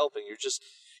 You're not helping.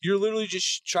 You're literally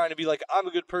just trying to be like, I'm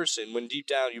a good person, when deep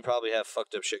down you probably have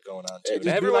fucked up shit going on too. And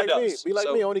everyone does. Be like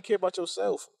me. Only care about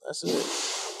yourself. That's it.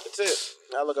 That's it.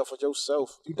 Now look out for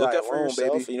yourself. You look out for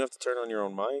yourself. baby. You don't have to turn on your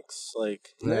own mics. Like,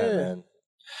 man.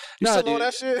 You nah, still dude. know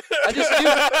that shit? I just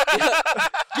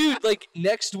dude, like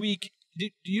next week,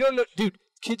 dude, you don't know, dude.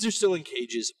 Kids are still in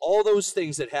cages. All those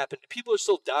things that happen. People are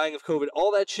still dying of COVID.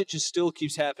 All that shit just still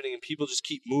keeps happening, and people just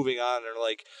keep moving on. And are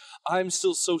like, I'm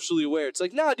still socially aware. It's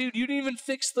like, nah, dude, you didn't even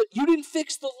fix the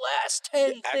last 10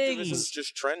 things. Activism's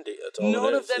just trendy. That's all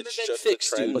None it of is. them It's have been just the fixed,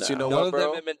 trend dude. But you know now. what, None bro? of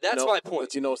them have been. That's my point.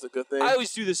 But you know what's the good thing? I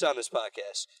always do this on this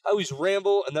podcast. I always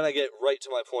ramble, and then I get right to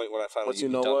my point when I finally But you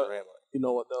get know done what? rambling. You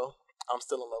know what, though? I'm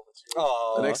still in love with you.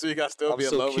 Oh, The next week I'll still I'm be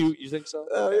in so love cute. with you. You think so?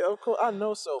 Yeah, of course. I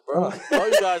know so, bro. All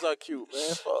you guys are cute, man.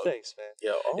 Fuck. Thanks, man.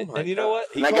 Yo, oh my And you know what?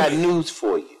 And I got news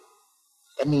for you.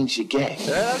 That means you're gay. Yeah,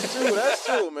 that's true. That's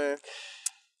true, man.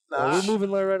 Well, Nah, we're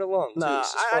moving right along. nah, too. This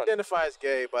is I fun. identify as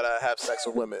gay, but I have sex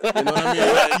with women. You know what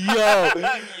I mean?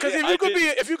 Like, because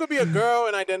if you could be a girl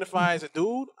and identify as a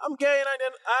dude, I'm gay and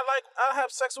I have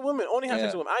sex with women. Only have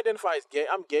sex with women. I identify as gay.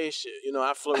 I'm gay shit. You know,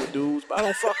 I flirt with dudes, but I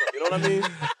don't fuck them. You know what I mean?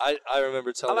 I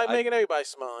remember I telling. like making everybody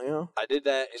smile. You know, I did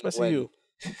that in especially you.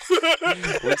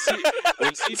 when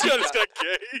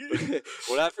CT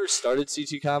when I first started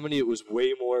CT comedy, it was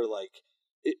way more like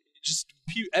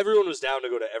everyone was down to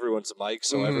go to everyone's mic,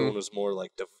 so everyone was more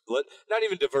like not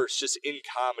even diverse, just in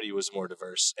comedy was more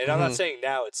diverse. And I'm not saying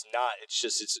now it's not. It's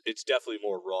just it's definitely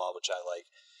more raw, which I like.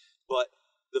 But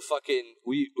the fucking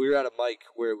we were at a mic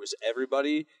where it was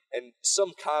everybody, and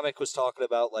some comic was talking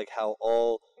about like how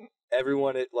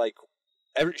everyone at like.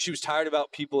 She was tired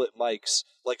about people at mics,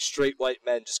 like straight white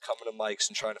men just coming to mics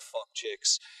and trying to fuck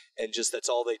chicks, and just that's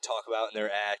all they talk about in their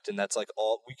act, and that's like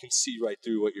all we can see right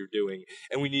through what you're doing,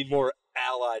 and we need more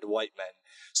allied white men.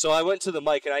 So I went to the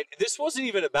mic, and this wasn't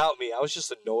even about me. I was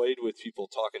just annoyed with people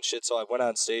talking shit, so I went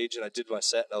on stage and I did my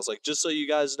set, and I was like, just so you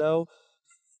guys know,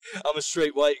 I'm a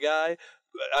straight white guy,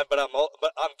 but I'm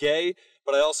gay.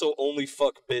 But I also only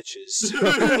fuck bitches.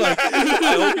 Like,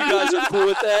 I hope you guys are cool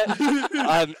with that.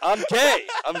 I'm gay.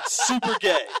 I'm super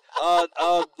gay.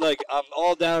 Like I'm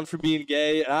all down for being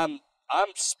gay. And I'm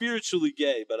spiritually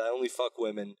gay, but I only fuck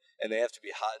women, and they have to be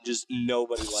hot. And just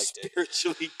nobody liked it.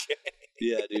 Spiritually gay.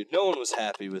 Yeah, dude. No one was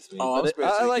happy with me. Oh, I was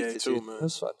I liked gay it too, dude. man. It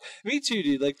was fun. Me too,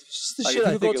 dude. Like just the Like, shit if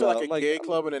I you think go to about. like a gay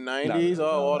club in the 90s,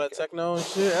 all that okay. techno and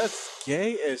shit, that's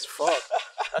gay as fuck.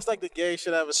 That's like the gay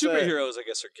shit I ever said. Superheroes, I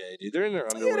guess, are gay, dude. They're in their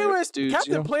underwear. Yeah, they were. Dudes,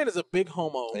 Captain Planet is a big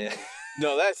homo. Yeah.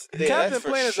 No, that's Captain that's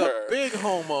Planet is for a sure. big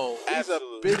homo. He's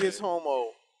Absolutely. the biggest homo.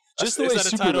 Just the Is way that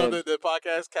the title Superman. of the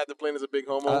podcast? Captain Planet is a big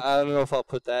homo. I don't know if I'll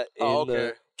put that in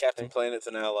okay. Captain Planet's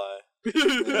an ally.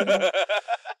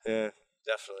 Yeah,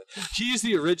 definitely. He's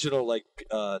the original like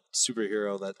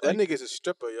superhero that That like, nigga's a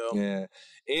stripper, yo. yeah,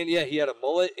 and yeah, he had a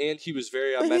mullet, and he was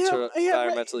very And he had-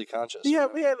 environmentally conscious. He had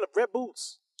red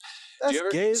boots. That's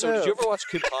gay as hell. Did you ever watch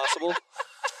Kim Possible?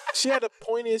 She had the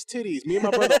pointiest titties. Me and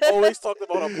my brother always talked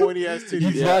about her pointy ass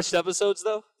titties. You watched episodes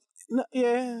though? No,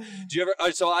 yeah. Do you ever?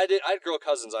 So I did. I had girl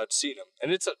cousins. I'd seen them,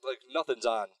 and it's like nothing's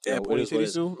on. Yeah, You know, pointy it is what it titties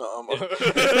is. too? No,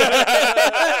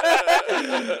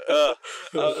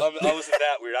 I wasn't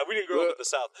that weird. We didn't grow up in the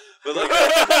South, but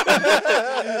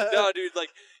like, no, dude. Like,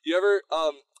 you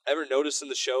ever notice in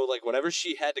the show, like, whenever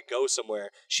she had to go somewhere,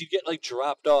 she'd get like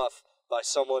dropped off by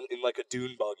someone in like a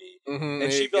dune buggy,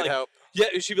 and she'd be like, help. yeah,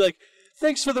 she'd be like,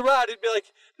 thanks for the ride. It'd be like,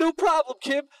 no problem,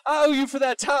 Kim. I owe you for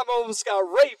that time I almost got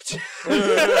raped.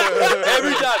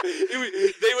 Every time.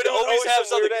 They would always have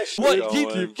something.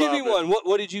 What? Give me one.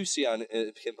 What did you see on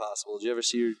Kim Possible? Did you ever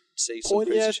see her say some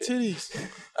Pointy crazy ass shit? titties.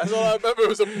 That's all I remember. It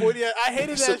was a pointy ass. I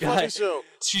hated that fucking show.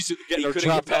 She's getting her couldn't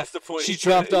dropped get past off. the point. She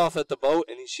dropped off at the boat,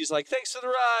 and she's like, thanks for the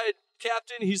ride,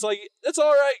 Captain. He's like, that's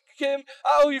all right, Kim.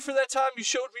 I owe you for that time you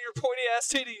showed me your pointy ass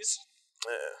titties.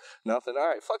 Nothing. All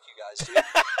right, fuck you guys, dude.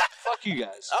 Fuck you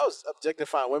guys. I was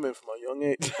objectifying women from a young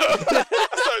age. I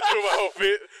started doing my whole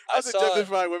bit. I was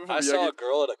objectifying women from I a young saw a age.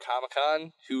 girl at a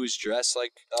Comic-Con who was dressed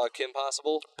like Kim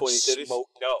Possible. Pointy titties? No.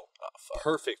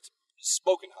 Perfect.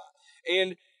 Smoking hot.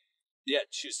 And, yeah,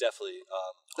 she was definitely...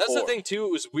 that's the thing, too.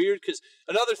 It was weird, because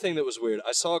another thing that was weird,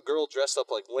 I saw a girl dressed up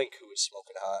like Link who was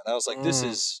smoking hot. And I was like, this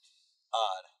is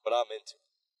odd, but I'm into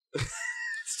it.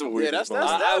 Yeah,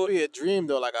 that would be a dream,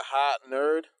 though, like a hot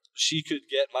nerd. She could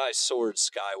get my sword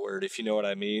skyward, if you know what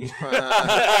I mean.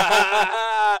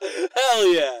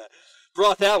 Hell yeah.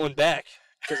 Brought that one back.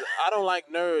 Because I don't like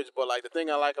nerds, but like the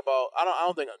thing I like about I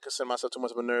don't think I consider myself too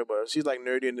much of a nerd, but she's like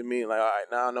nerdy into me. Like, all right,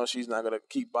 now I know she's not gonna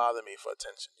keep bothering me for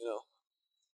attention, you know.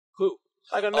 Who?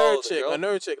 Like a nerd chick, Like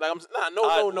no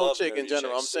chick in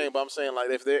general. I'm saying like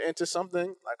if they're into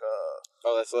something like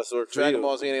that's less work for Dragon you.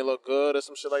 Ball Z and they look good or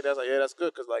some shit like that. It's like, yeah, that's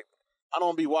good because like I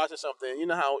don't be watching something. You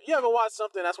know how you ever watch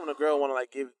something? That's when a girl want to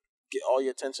like get all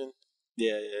your attention.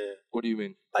 Yeah. What do you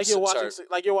mean? Like you're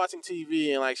watching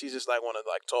TV and like she's just like want to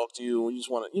like talk to you and you just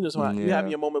want you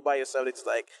having your moment by yourself. It's just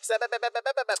like it's like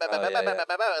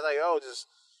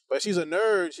But if she's a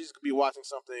nerd, she's gonna be watching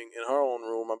something in her own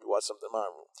room. I'll be watching something in my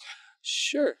room.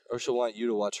 Sure. Or she'll want you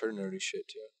to watch her nerdy shit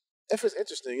too. If it's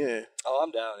interesting, yeah. Oh,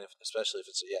 I'm down. Especially if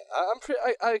it's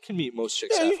I can meet most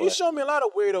chicks. Yeah, halfway. you showed me a lot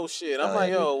of weirdo shit. I'm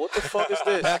like, yo, what the fuck is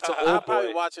this? Back to I'll Old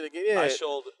probably Boy. watch it again. Yeah.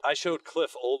 I showed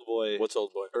Cliff Old Boy. What's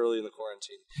Old Boy? Early in the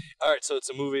quarantine. All right, so it's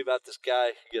a movie about this guy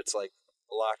who gets like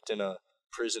locked in a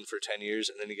prison for 10 years,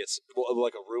 and then he gets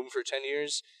like a room for 10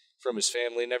 years from his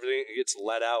family and everything. He gets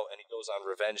let out, and he goes on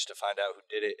revenge to find out who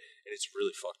did it, and it's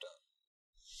really fucked up.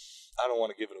 I don't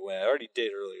want to give it away. I already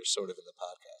did earlier, sort of in the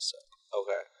podcast. So.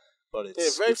 Okay. But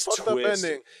it's very it's fucked up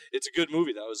ending. It's a good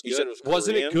movie. That was good. You said it was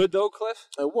Wasn't Korean? it good though, Cliff?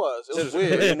 It was. It was A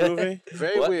weird. Korean movie?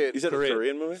 Very What? weird. You said Korean. a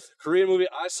Korean movie? Korean movie.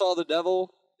 I Saw the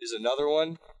Devil is another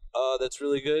one that's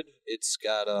really good. It's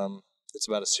got it's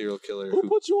about a serial killer. Who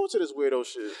put you onto this weirdo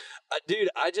shit? Dude,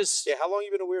 I just Yeah, how long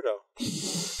you been a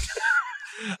weirdo?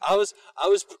 I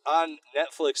was on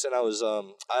Netflix and I was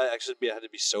I actually had to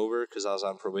be sober because I was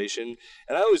on probation,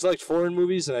 and I always liked foreign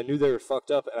movies and I knew they were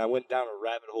fucked up, and I went down a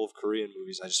rabbit hole of Korean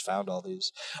movies. I just found all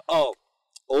these. Oh,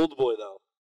 Old Boy though.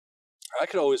 I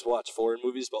could always watch foreign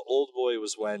movies, but Old Boy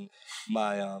was when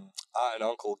my aunt and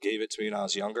uncle gave it to me when I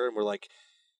was younger, and were like,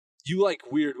 "You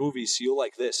like weird movies, so you'll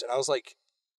like this." And I was like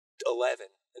 11,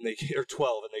 and they or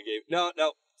 12, and they gave no,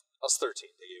 I was 13.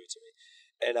 They gave it to me.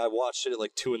 And I watched it at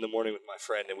like 2 a.m. with my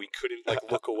friend, and we couldn't like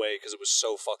look away because it was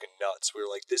so fucking nuts. We were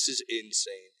like, "This is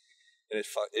insane," and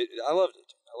I loved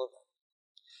it. I loved it.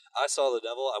 I Saw the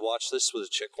Devil. I watched this with a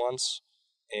chick once,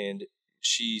 and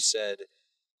she said,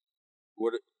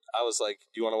 "What?" I was like,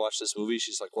 "Do you want to watch this movie?"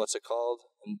 She's like, "What's it called?"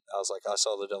 And I was like, "I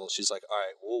Saw the Devil." She's like, "All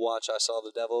right, we'll watch I Saw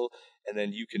the Devil, and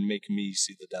then you can make me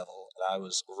see the devil." And I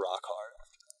was rock hard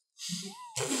after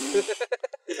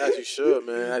that. As you should,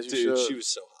 man. As you Dude, should. she was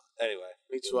so hot. Anyway.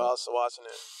 Me too. I was watching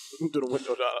it through the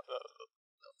window.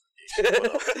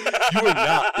 You were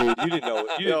not, dude. You didn't know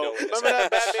it. You didn't know it. Remember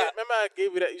that Batman? Remember I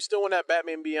gave you that? You still want that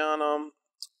Batman Beyond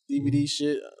DVD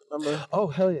shit? Remember? Oh,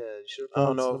 hell yeah. I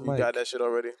don't know if you got that shit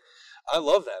already. I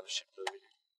love that shit movie.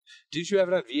 Did you have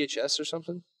it on VHS or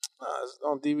something? Nah, it's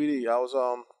on DVD. I was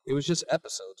It was just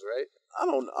episodes, right? I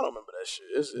don't remember that shit.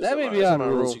 It's that may be on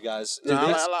rules, you guys. Dude, Nah,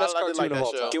 that's I did cartoon like of that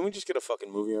all show. time. Can we just get a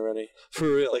fucking movie already? For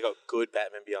real. Like a good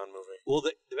Batman Beyond movie. Well,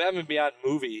 the Batman Beyond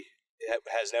movie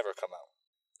has never come out.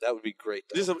 That would be great,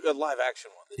 though. This is a live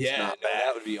action one. It's not bad.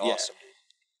 That would be awesome, dude.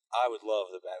 I would love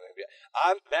the Batman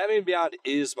Beyond. Batman Beyond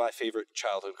is my favorite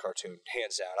childhood cartoon,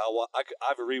 hands down.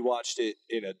 I've rewatched it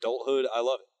in adulthood. I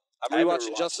love it. I'm I haven't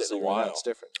rewatching rewatched Justice it in League a right now. while. It's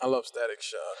different. I love Static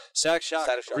Shock. Static Shock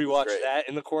Static Shock was rewatched great. that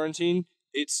in the quarantine.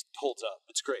 It holds up.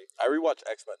 It's great. I rewatched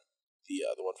X-Men,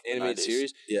 the one from Animated the 90s.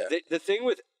 series. Yeah. The thing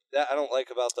with that I don't like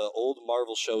about the old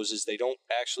Marvel shows is they don't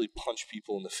actually punch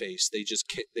people in the face. They just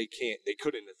they couldn't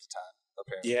at the time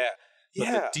apparently. Yeah.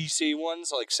 But the DC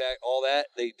ones like all that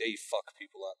they fuck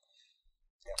people up.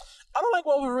 I don't like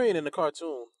Wolverine in the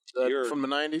cartoon You're- from the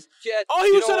 90s. Yeah. All he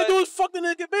you was know trying what? to do is fuck the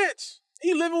nigga bitch.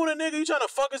 He living with a nigga. You trying to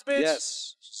fuck his bitch?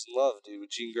 Yes, she's in love, dude,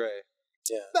 with Jean Grey.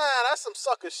 Nah, that's some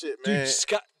sucker shit, man.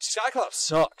 Dude, Cyclops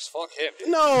sucks. Fuck him. Dude.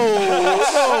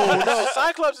 No.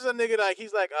 Cyclops is a nigga like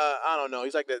he's like I don't know.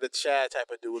 He's like the Chad type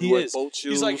of dude. He is. Boat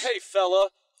shoes. He's like, hey fella,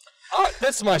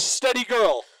 that's my steady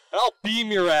girl. And I'll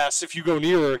beam your ass if you go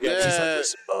near her again. Yeah. He's like,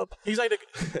 listen, bub. He's like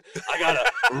the. I got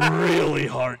a really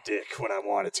hard dick when I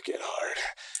want it to get hard,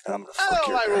 and I'm gonna I fuck don't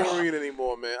your like girl. Wolverine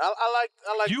anymore, man. I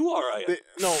like. You are a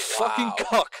no fucking wow.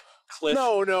 cuck, Cliff.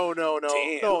 No. Damn.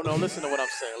 No. Listen to what I'm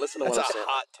saying. Listen to That's what I'm a saying.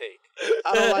 hot take.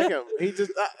 I don't like him. He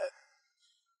just.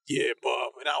 Yeah,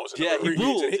 Bob, and I was in Yeah, the he Marines,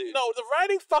 ruled, and dude. No, the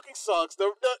writing fucking sucks.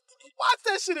 Watch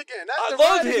that shit again. I The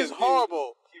love writing him, is dude.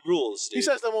 horrible. He rules, dude. He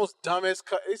says the most dumbest.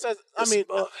 He says, I Listen, mean,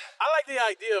 Bob. I like the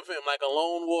idea of him, like a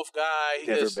lone wolf guy. He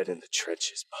Never just, been in the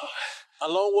trenches, Bob.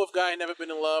 a lone wolf guy, never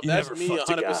been in love. You That's never me,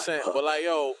 fucked a guy, 100%. huh? But like,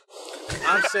 yo,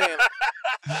 I'm saying,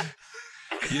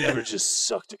 You never just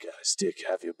sucked a guy's dick,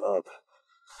 have you, bub?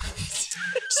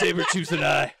 Sabretooth and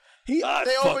I. they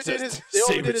overdid his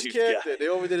Sabretooth character. guy. They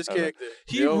overdid his character.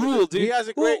 He They overdid- ruled, dude. He has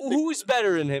a great. Who's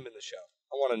better than him in the show?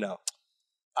 I want to know.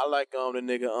 I like the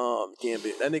nigga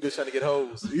Gambit. That nigga was trying to get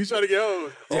hoes. He's trying to get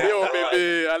hoes. Yo,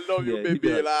 baby, I love you, Yeah, baby.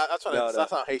 he I'm trying to. No.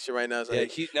 That's how Haitian right now. It's like,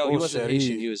 he oh, wasn't shit,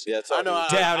 Haitian. He was I know.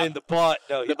 down in the butt.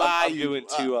 No, The I'm bayou. going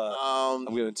to. I'm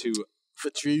going to. For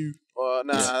true.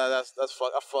 That's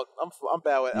fuck. I'm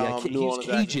bad with New he's Orleans.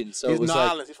 Cajun, so he's it was New like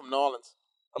Orleans. He's from New Orleans.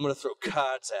 I'm gonna throw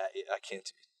cards at you. I can't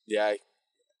do. Yeah.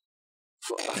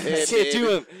 I can't do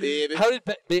him. Baby. How did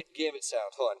Gambit sound?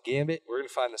 Hold on, Gambit. We're gonna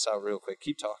find this out real quick.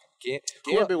 Keep talking.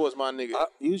 Gambit was my nigga.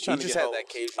 He was He trying to just get had hoes. that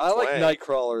Cajun I like twang.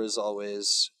 Nightcrawler as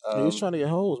always. He was trying to get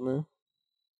hoes, man. You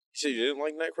said you didn't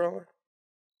like Nightcrawler?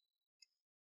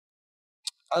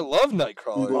 I love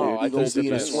Nightcrawler. Oh, I dude. gonna be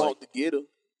in the swamp to get him.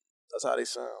 That's how they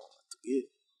sound. To get him.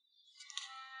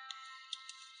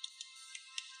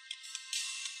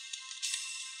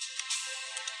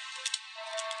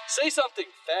 Say something,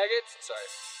 faggot. Sorry.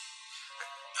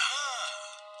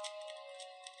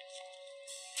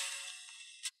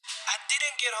 I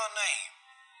didn't get her name,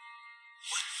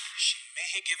 but she may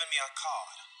have given me a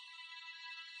card.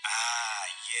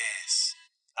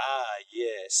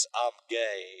 Yes, I'm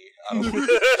gay.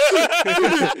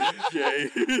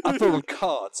 Gay. I'm throwing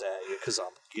cards at you because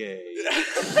I'm gay.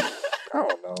 I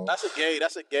don't know. That's a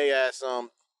gay ass I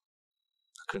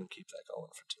couldn't keep that going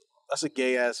for too long. That's a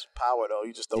gay ass power though.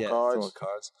 You just throw cards. Throwing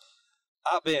cards.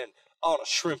 I've been on a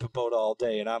shrimp boat all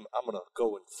day, and I'm gonna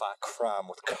go and fight crime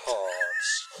with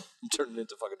cards. I'm turning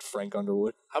into fucking Frank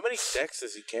Underwood. How many decks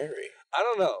does he carry? I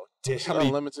don't know. How many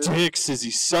Unlimited. dicks is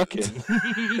he sucking?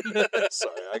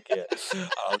 Sorry, I can't.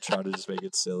 I'm trying to just make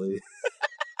it silly.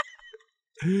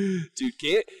 Dude,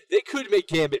 they could make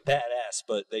Gambit badass,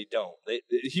 but they don't.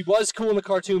 He was cool in the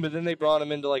cartoon, but then they brought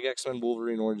him into like X-Men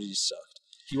Wolverine Orange. He sucked.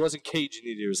 He wasn't Cajun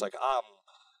either. He was like, I'm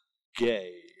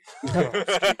gay. Doing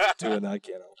that, I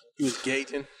can't help it. He was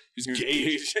gauging. He was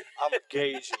gauging. I'm a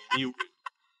gauging mutant.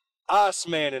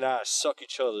 Iceman and I suck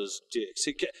each other's dicks.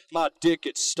 My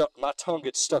tongue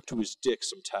gets stuck to his dick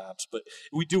sometimes, but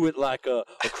we do it like a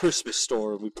Christmas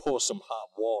story, and we pour some hot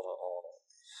water on it.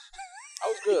 That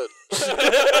was good.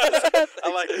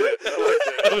 I like that.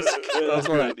 That was good. That's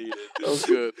what I needed. That was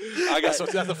good.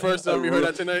 That's the first time you heard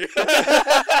that tonight.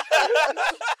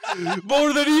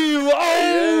 More than you.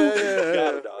 Oh, yeah.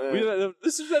 God, no.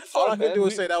 This has been fun. All I can do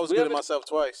is say that was good to haven't- myself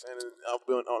twice, and I'm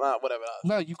doing whatever.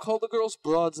 No, you called the girls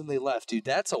broads and they left, dude.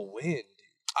 That's a win,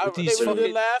 dude. They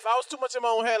really laugh. I was too much in my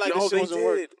own head. Like No, this shit they wasn't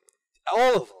work. did.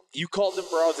 All of them. You called them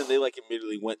broads, and they like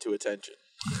immediately went to attention.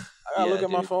 I gotta look at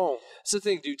my dude. phone. That's the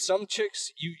thing, dude. Some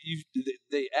chicks,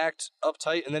 they act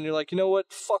uptight, and then you're like, you know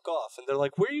what? Fuck off. And they're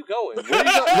like, where are you going?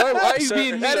 Why are you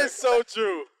being That mean? is so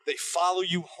true. They follow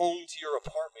you home to your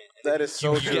apartment. And That then is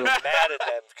so you true. get mad at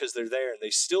them because they're there, and they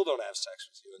still don't have sex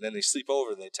with you. And then they sleep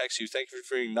over, and they text you, thank you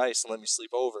for being nice, and let me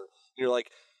sleep over. And you're like,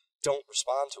 don't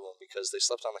respond to them because they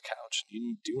slept on the couch, and you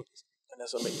didn't do anything. And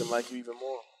that's what make them like you even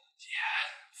more.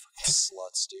 Fucking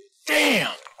sluts, dude.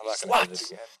 Damn. I'm not gonna do it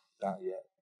again. Not yet.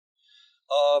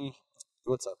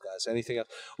 What's up, guys? Anything else?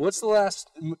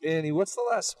 Annie, what's the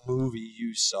last movie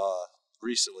you saw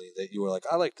recently that you were like,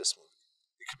 I like this movie?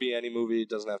 It could be any movie. It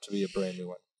doesn't have to be a brand new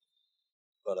one.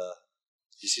 But,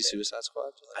 did you see Suicide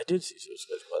Squad? I did see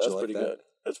Suicide Squad. Did That's you like pretty that? good.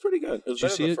 That's pretty good. It was Did you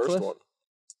better see than it, the first Cliff? one.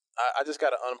 I just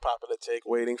got an unpopular take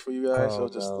waiting for you guys. Oh,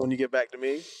 So just no. when you get back to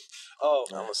me, Oh.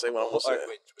 I'm gonna say what I'm gonna All say. right,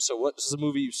 wait. So what is the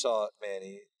movie you saw,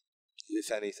 Manny? If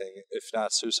anything. If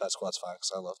not, Suicide Squad's fine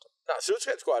because I loved it. No,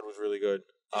 Suicide Squad was really good.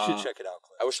 You should check it out,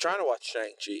 Cliff. I was trying to watch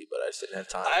Shang-Chi, but I just didn't have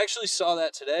time. I actually saw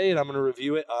that today, and I'm going to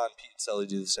review it on Pete and Sally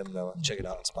Do the Cinema. Check it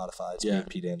out on Spotify. It's me and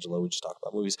Pete Angelo. We just talk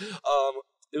about movies.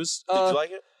 It was. Did you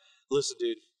like it? Listen,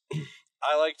 dude.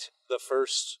 I liked the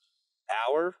first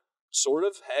hour, sort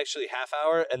of, actually half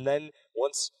hour, and then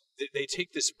once they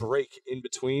take this break in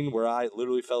between where I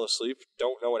literally fell asleep,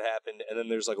 don't know what happened, and then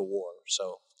there's like a war.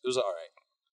 So it was all right.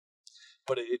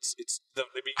 But it's the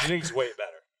beginning's way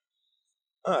better.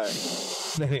 All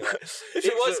right. Anyway,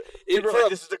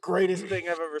 this is the greatest thing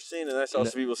I've ever seen, and I saw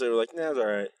some people say, "We're like, nah, it's all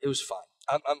right." It was fine.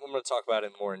 I'm going to talk about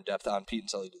it more in depth on Pete and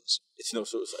Sully Do the Cinema. It's no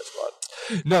Suicide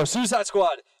Squad. No, Suicide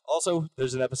Squad. Also,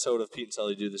 there's an episode of Pete and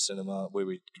Sully Do the Cinema where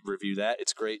we review that.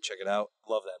 It's great. Check it out.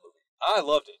 Love that movie. I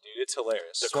loved it, dude. It's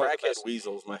hilarious. The It's one of Crackhead best.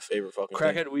 Weasel is my favorite fucking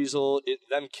Crackhead thing. Weasel,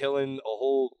 them killing a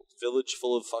whole village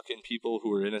full of fucking people who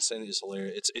were innocent is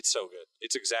hilarious. It's so good.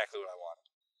 It's exactly what I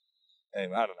wanted.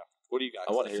 Anyway, I don't know. What do you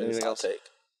got? I want to hear this Anything hot else? take.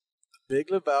 Big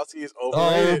Lebowski is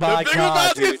overrated. Oh my the Big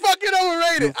God, Lebowski is dude. fucking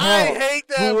overrated. I hate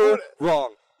that You were movie.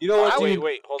 wrong. You know what, dude?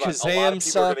 Wait, hold on. A lot of Kazam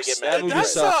people are gonna sucks. get That mad. movie That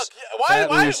sucks. sucks. Why That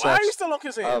movie are you sucks. still on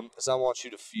Kazam? Because I want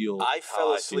you to feel. I fell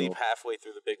how asleep feel. halfway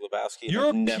through the Big Lebowski. And You're a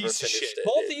I've never piece of finished shit. it.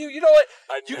 Both of you. You know what?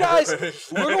 I You never guys,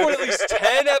 finished we're going at least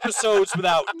 10 episodes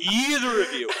without either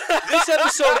of you. This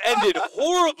episode ended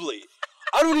horribly.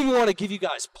 I don't even want to give you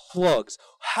guys plugs.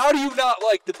 How do you not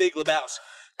like The Big Lebowski?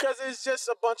 Because it's just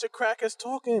a bunch of crackers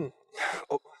talking.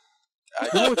 What?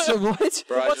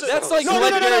 Bro, That's like No,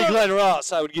 legendary no. Glenn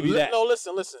Ross. I would give you that. No,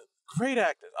 listen. Great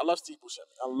actors. I love Steve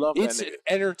Buscemi. I love It's that an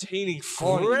nigga. entertaining,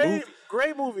 funny movie.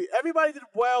 Great movie. Everybody did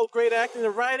well. Great acting.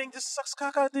 The writing just sucks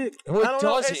cock out dick. No, it I don't know.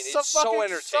 doesn't. It's It's so fucking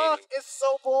entertaining. sucks. It's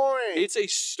so boring. It's a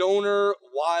stoner,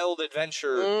 wild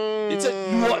adventure. It's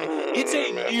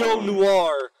a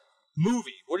neo-noir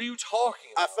movie. What are you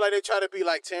talking I about? feel like they try to be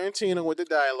like Tarantino with the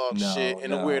dialogue No, shit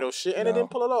and no, the weirdo shit, and no. they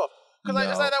didn't pull it off. Because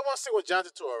it's like that one scene with John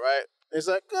Turturro, right? It's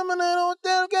like, coming in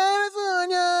Hotel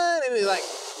California. And he's like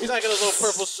in a little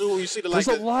purple suit. You see There's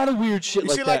a lot of weird shit like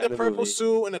that. You see like the purple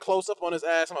suit and the close up on his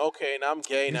ass. I'm like, okay, now I'm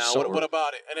gay now. What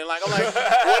about it? And then like I'm like,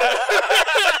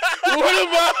 what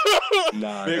about?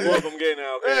 Nah, big welcome gay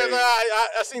now. Okay. Yeah, like,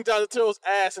 I seen John Turturro's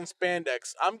ass in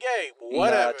spandex. I'm gay.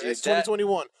 Whatever. Dude, it's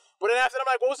 2021. But then after that,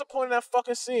 I'm like, what was the point of that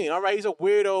fucking scene? All right, he's a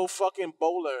weirdo fucking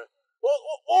bowler.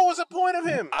 What was the point of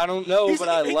him? I don't know, but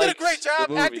I like. He did a great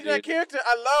job acting that character.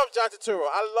 I love John Turturro.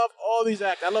 I love all these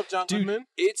actors. I love John Goodman.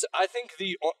 I think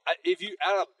if you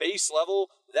at a base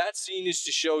level, that scene is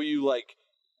to show you like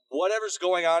whatever's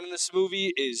going on in this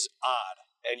movie is odd,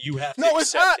 and you have to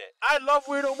accept it. I love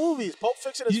weirdo movies. Pulp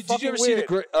Fiction is fucking weird. Did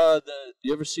you ever see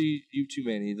you ever see you too,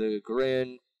 Manny?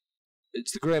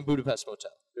 It's the Grand Budapest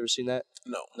Hotel. You ever seen that?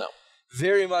 No.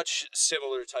 Very much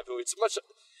similar type of. It's much.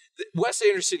 Wes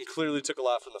Anderson clearly took a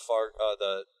lot from the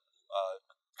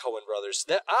Coen brothers.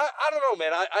 That I don't know,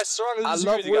 man. I strongly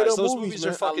disagree with you guys. Those movies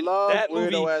are fucking. That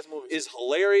movie is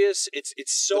hilarious. It's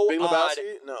so Big odd.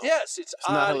 Lebowski? No. Yes, it's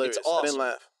odd. Not hilarious. It's awesome. I didn't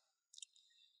laugh.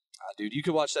 Dude, you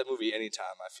could watch that movie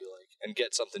anytime, I feel like, and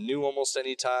get something new almost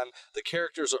anytime. The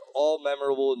characters are all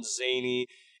memorable and zany.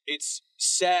 It's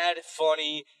sad,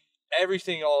 funny,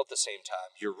 everything all at the same time.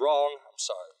 You're wrong. I'm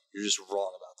sorry. You're just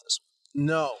wrong about this one.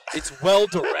 No. It's well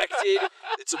directed.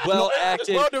 It's well acted.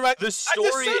 It's well directed. The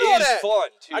story is fun,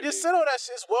 too. I just said all that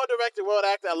shit. It's well directed, well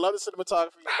acted. I love the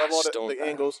cinematography. I love all the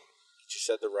angles. You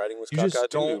said the writing was you caca. Just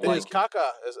don't like it's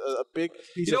caca. It's a big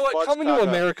piece of You know what? Coming to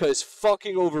America is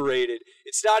fucking overrated.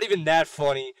 It's not even that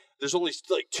funny. There's only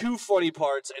like 2 funny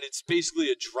parts, and it's basically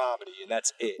a dramedy, and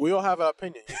that's it. We all have our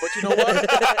opinion. But you know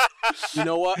what? You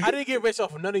know what? I didn't get rich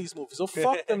off of none of these movies, so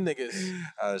fuck them niggas.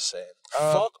 I was saying.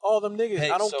 Fuck all them niggas. Hey,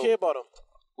 I don't care about them.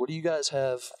 What do you guys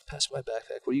have? Pass my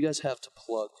backpack. What do you guys have to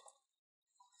plug?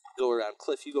 Go around.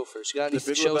 Cliff, you go first. You got any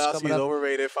shows coming up? The Big Lebowski is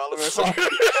overrated. Follow me on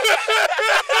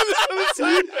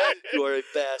You are a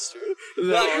bastard.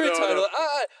 No, you're entitled.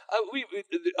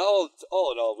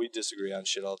 All in all, we disagree on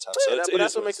shit all the time. So but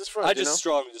that's what makes us friends. I just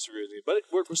strongly disagree with you, but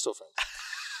we're still friends.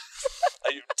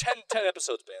 10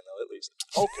 episodes banned, though, at least.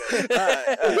 Okay.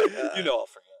 All right. You know I'll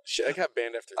forget. Shit, I got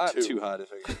banned after 2. I'm too hot if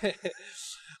I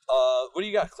what do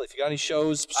you got, Cliff? You got any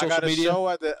shows, social media? I got a show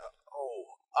at the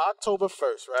October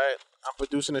 1st, right? I'm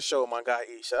producing a show with my guy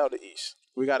Ish. Shout out to Ish.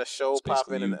 We got a show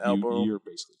popping in the Elbow Room. You're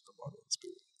basically promoting it,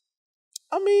 Spirit.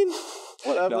 I mean,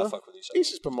 whatever. No, fuck with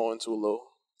Ish is promoting too low.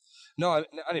 No, I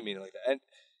didn't mean it like that. And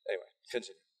anyway,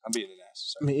 continue. I'm being an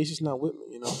ass. Sorry. I mean, Ish is not with me,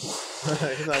 you know.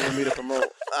 He's not with me to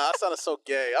promote. I sounded so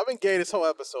gay. I've been gay this whole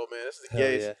episode, man. This is the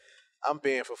gayest. Yeah. I'm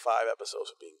banned for 5 episodes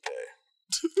for being gay.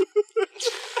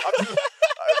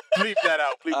 Bleep that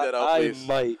out. Bleep that out, please. I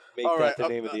might make that the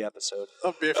name of the episode.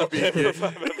 I'm banned for being gay.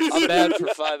 I'm banned for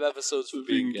 5 episodes for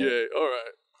being gay. All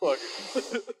right. Fuck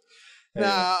it.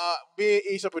 Nah, being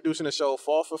East are producing a show,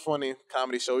 Fall for Funny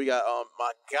comedy show. We got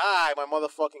my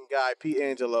motherfucking guy, Pete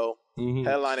Angelo,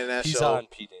 headlining that He's show. On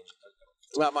Pete Angelo.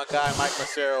 We got my guy, Mike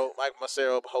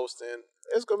Macero hosting.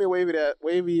 It's gonna be a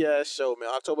wavy ass show, man.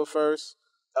 October 1st,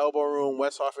 Elbow Room,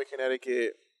 West Hartford,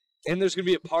 Connecticut. And there's going to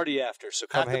be a party after, so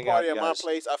come hang out, party at my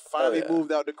place. I finally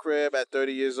moved out the crib at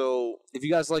 30 years old. If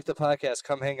you guys like the podcast,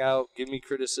 come hang out. Give me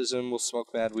criticism. We'll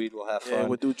smoke mad weed. We'll have fun. Yeah,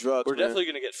 we'll do drugs, We're definitely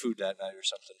going to get food that night or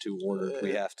something, too. Ordered.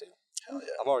 We have to. Hell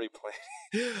yeah. I'm already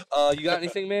playing. You got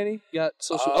anything, Manny? You got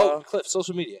social... Cliff,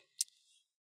 social media.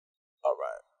 All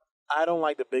right. I don't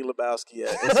like the Big Lebowski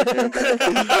at Instagram.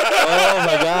 Oh,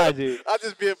 my God, dude. I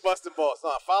just be a busting balls.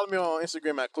 No, follow me on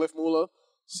Instagram at Cliff Mula.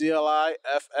 CliffMula.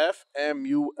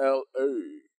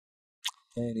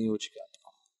 Manny, what you got?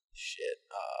 Shit.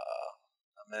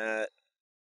 I'm at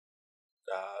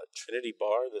Trinity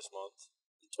Bar this month,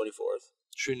 24th.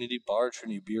 Trinity Bar,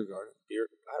 Trinity Beer Garden.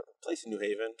 Place in New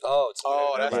Haven. Oh, it's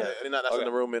that's in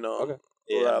the room in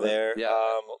Yeah, there. Yeah,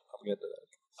 I'm getting to that.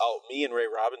 Oh, me and Ray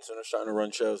Robinson are starting to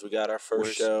run shows. We got our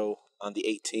first show on the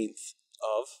 18th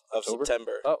of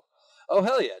September. Oh,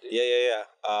 hell yeah, dude.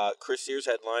 Yeah. Chris Sears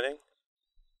headlining.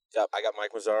 I got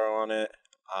Mike Mazzaro on it.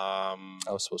 I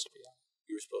was supposed to be on it.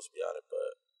 You were supposed to be on it,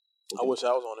 but... I wish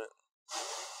I was on it.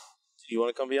 Do you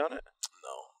want to come be on it?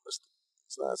 No.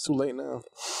 It's not. It's too late now.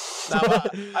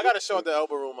 I got a show at the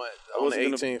Elbow Room on the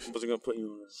 18th. I wasn't going to put you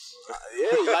on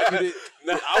Yeah, like you did.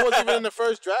 I wasn't even in the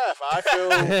first draft.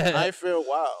 I feel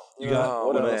wow. You got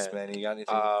what else, man? You got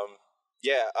anything? I'm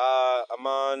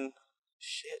on...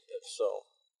 Shit. So,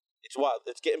 it's wild.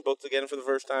 It's getting booked again for the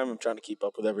first time. I'm trying to keep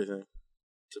up with everything.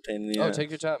 It's a pain in the ass. Take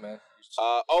your time, man.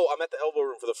 I'm at the Elbow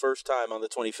Room for the first time on the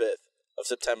 25th of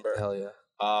September. Hell yeah.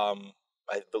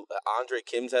 Andre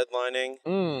Kim's headlining.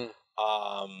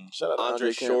 Shout out to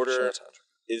Andre Shorter.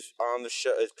 is on the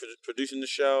show, is producing the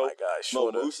show. Oh my God,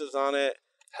 Mo sure. Moosa's on it.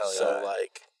 Hell yeah. So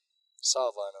like,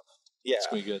 Solid lineup. yeah, It's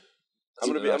going to be good.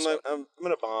 I'm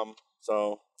gonna bomb.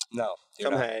 So No.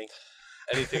 come hang.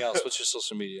 Anything else? What's your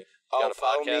social media? Oh, Got a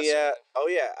follow podcast? me at. Oh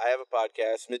yeah, I have a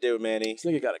podcast, Midday with Manny. This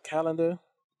nigga got a calendar.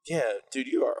 Yeah, dude,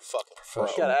 you are a fucking pro.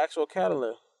 He got an actual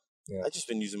calendar. Yeah. I just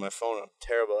been using my phone. I'm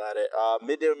terrible at it.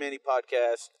 Midday with Manny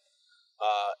podcast.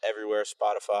 Everywhere,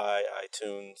 Spotify,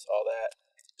 iTunes, all that.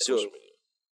 Social media.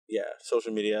 Yeah,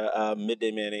 social media.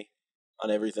 Midday Manny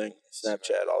on everything.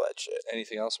 Snapchat, all that shit.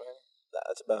 Anything else, man?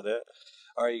 That's about it.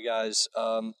 All right, you guys.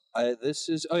 This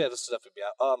is definitely be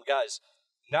out. Guys,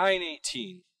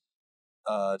 9/18,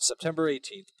 September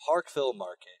 18th, Park Film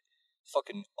Market.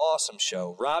 Fucking awesome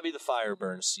show. Robbie the Fire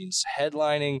Bernstein's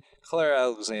headlining. Claire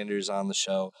Alexander's on the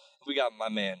show. We got my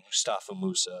man Mustafa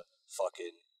Musa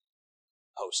fucking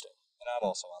hosting, and I'm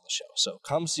also on the show. So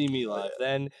come see me live.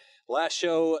 Then last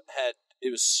show it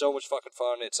was so much fucking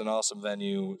fun. It's an awesome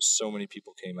venue. So many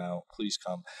people came out. Please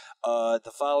come.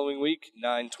 The following week,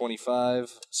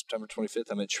 9/25, September 25th,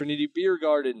 I'm at Trinity Beer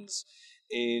Gardens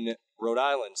in Rhode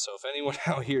Island. So if anyone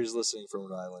out here is listening from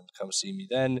Rhode Island, come see me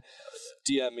then.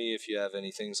 DM me if you have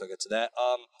any things. I'll get to that.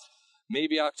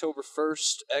 Maybe October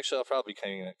 1st. Actually, I'll probably be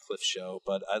coming at Cliff's show,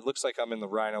 but it looks like I'm in the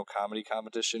Rhino Comedy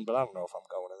Competition, but I don't know if I'm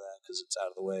going to that because it's out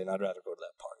of the way, and I'd rather go to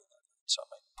that party that night, so I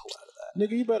might pull out of that.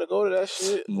 Nigga, you better go to that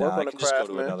shit. Work on I the can just craft,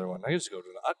 go to man. another one. I can just go to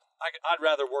I'd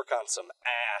rather work on some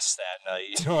ass that night,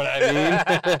 you know what I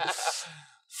mean?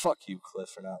 Fuck you, Cliff,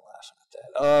 for not laughing at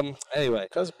that. Anyway.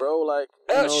 Cause bro, like,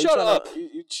 you know, shut up.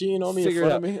 You cheating on me Figure in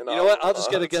it front out. of me? You know what? I'll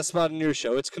just get a guest spot on your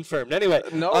show. It's confirmed. Anyway,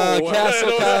 No, Castle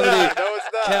no, Comedy. It's not. No, it's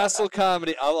not. Castle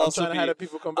Comedy. I'll I'm also trying be. to have the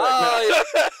people come back.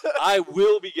 I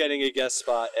will be getting a guest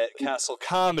spot at Castle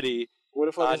Comedy What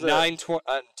the fuck on is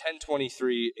that?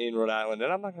 10/23 in Rhode Island,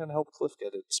 and I'm not going to help Cliff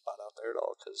get a spot out there at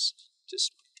all because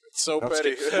just. So I'm just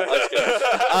petty. kidding. I'm just kidding.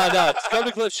 No, just come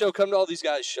to Cliff's show. Come to all these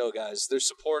guys' show, guys. They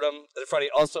support them. They're funny.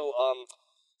 Also,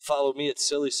 follow me at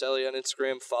Silly Sally on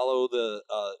Instagram. Follow the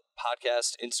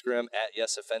podcast Instagram at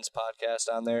Yes Offense Podcast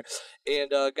on there.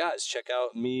 And guys, check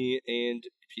out me and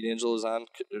Pete Angelo is on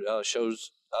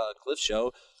Cliff's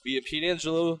show. Me and Pete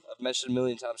Angelo, I've mentioned a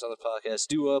million times on the podcast,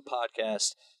 do a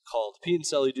podcast called Pete and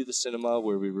Sally Do the Cinema,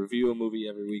 where we review a movie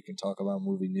every week and talk about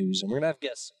movie news. And we're gonna have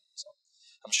guests. So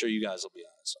I'm sure you guys will be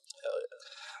on it. So.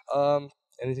 Hell yeah.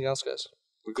 Anything else, guys?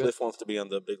 We're good. Cliff wants to be on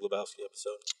the Big Lebowski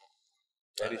episode.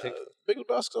 Anything? Big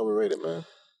Lebowski's overrated, man.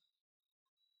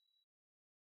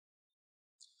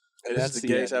 And that's the the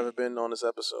gays end. haven't been on this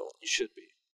episode. You should be.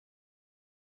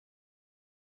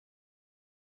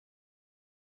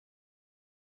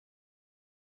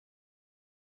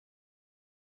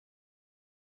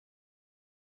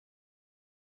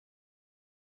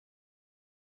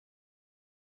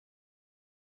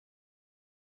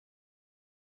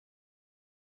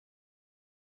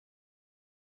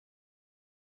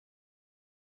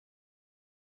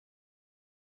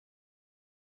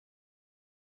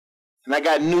 And I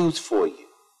got news for you.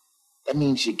 That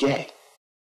means you're gay.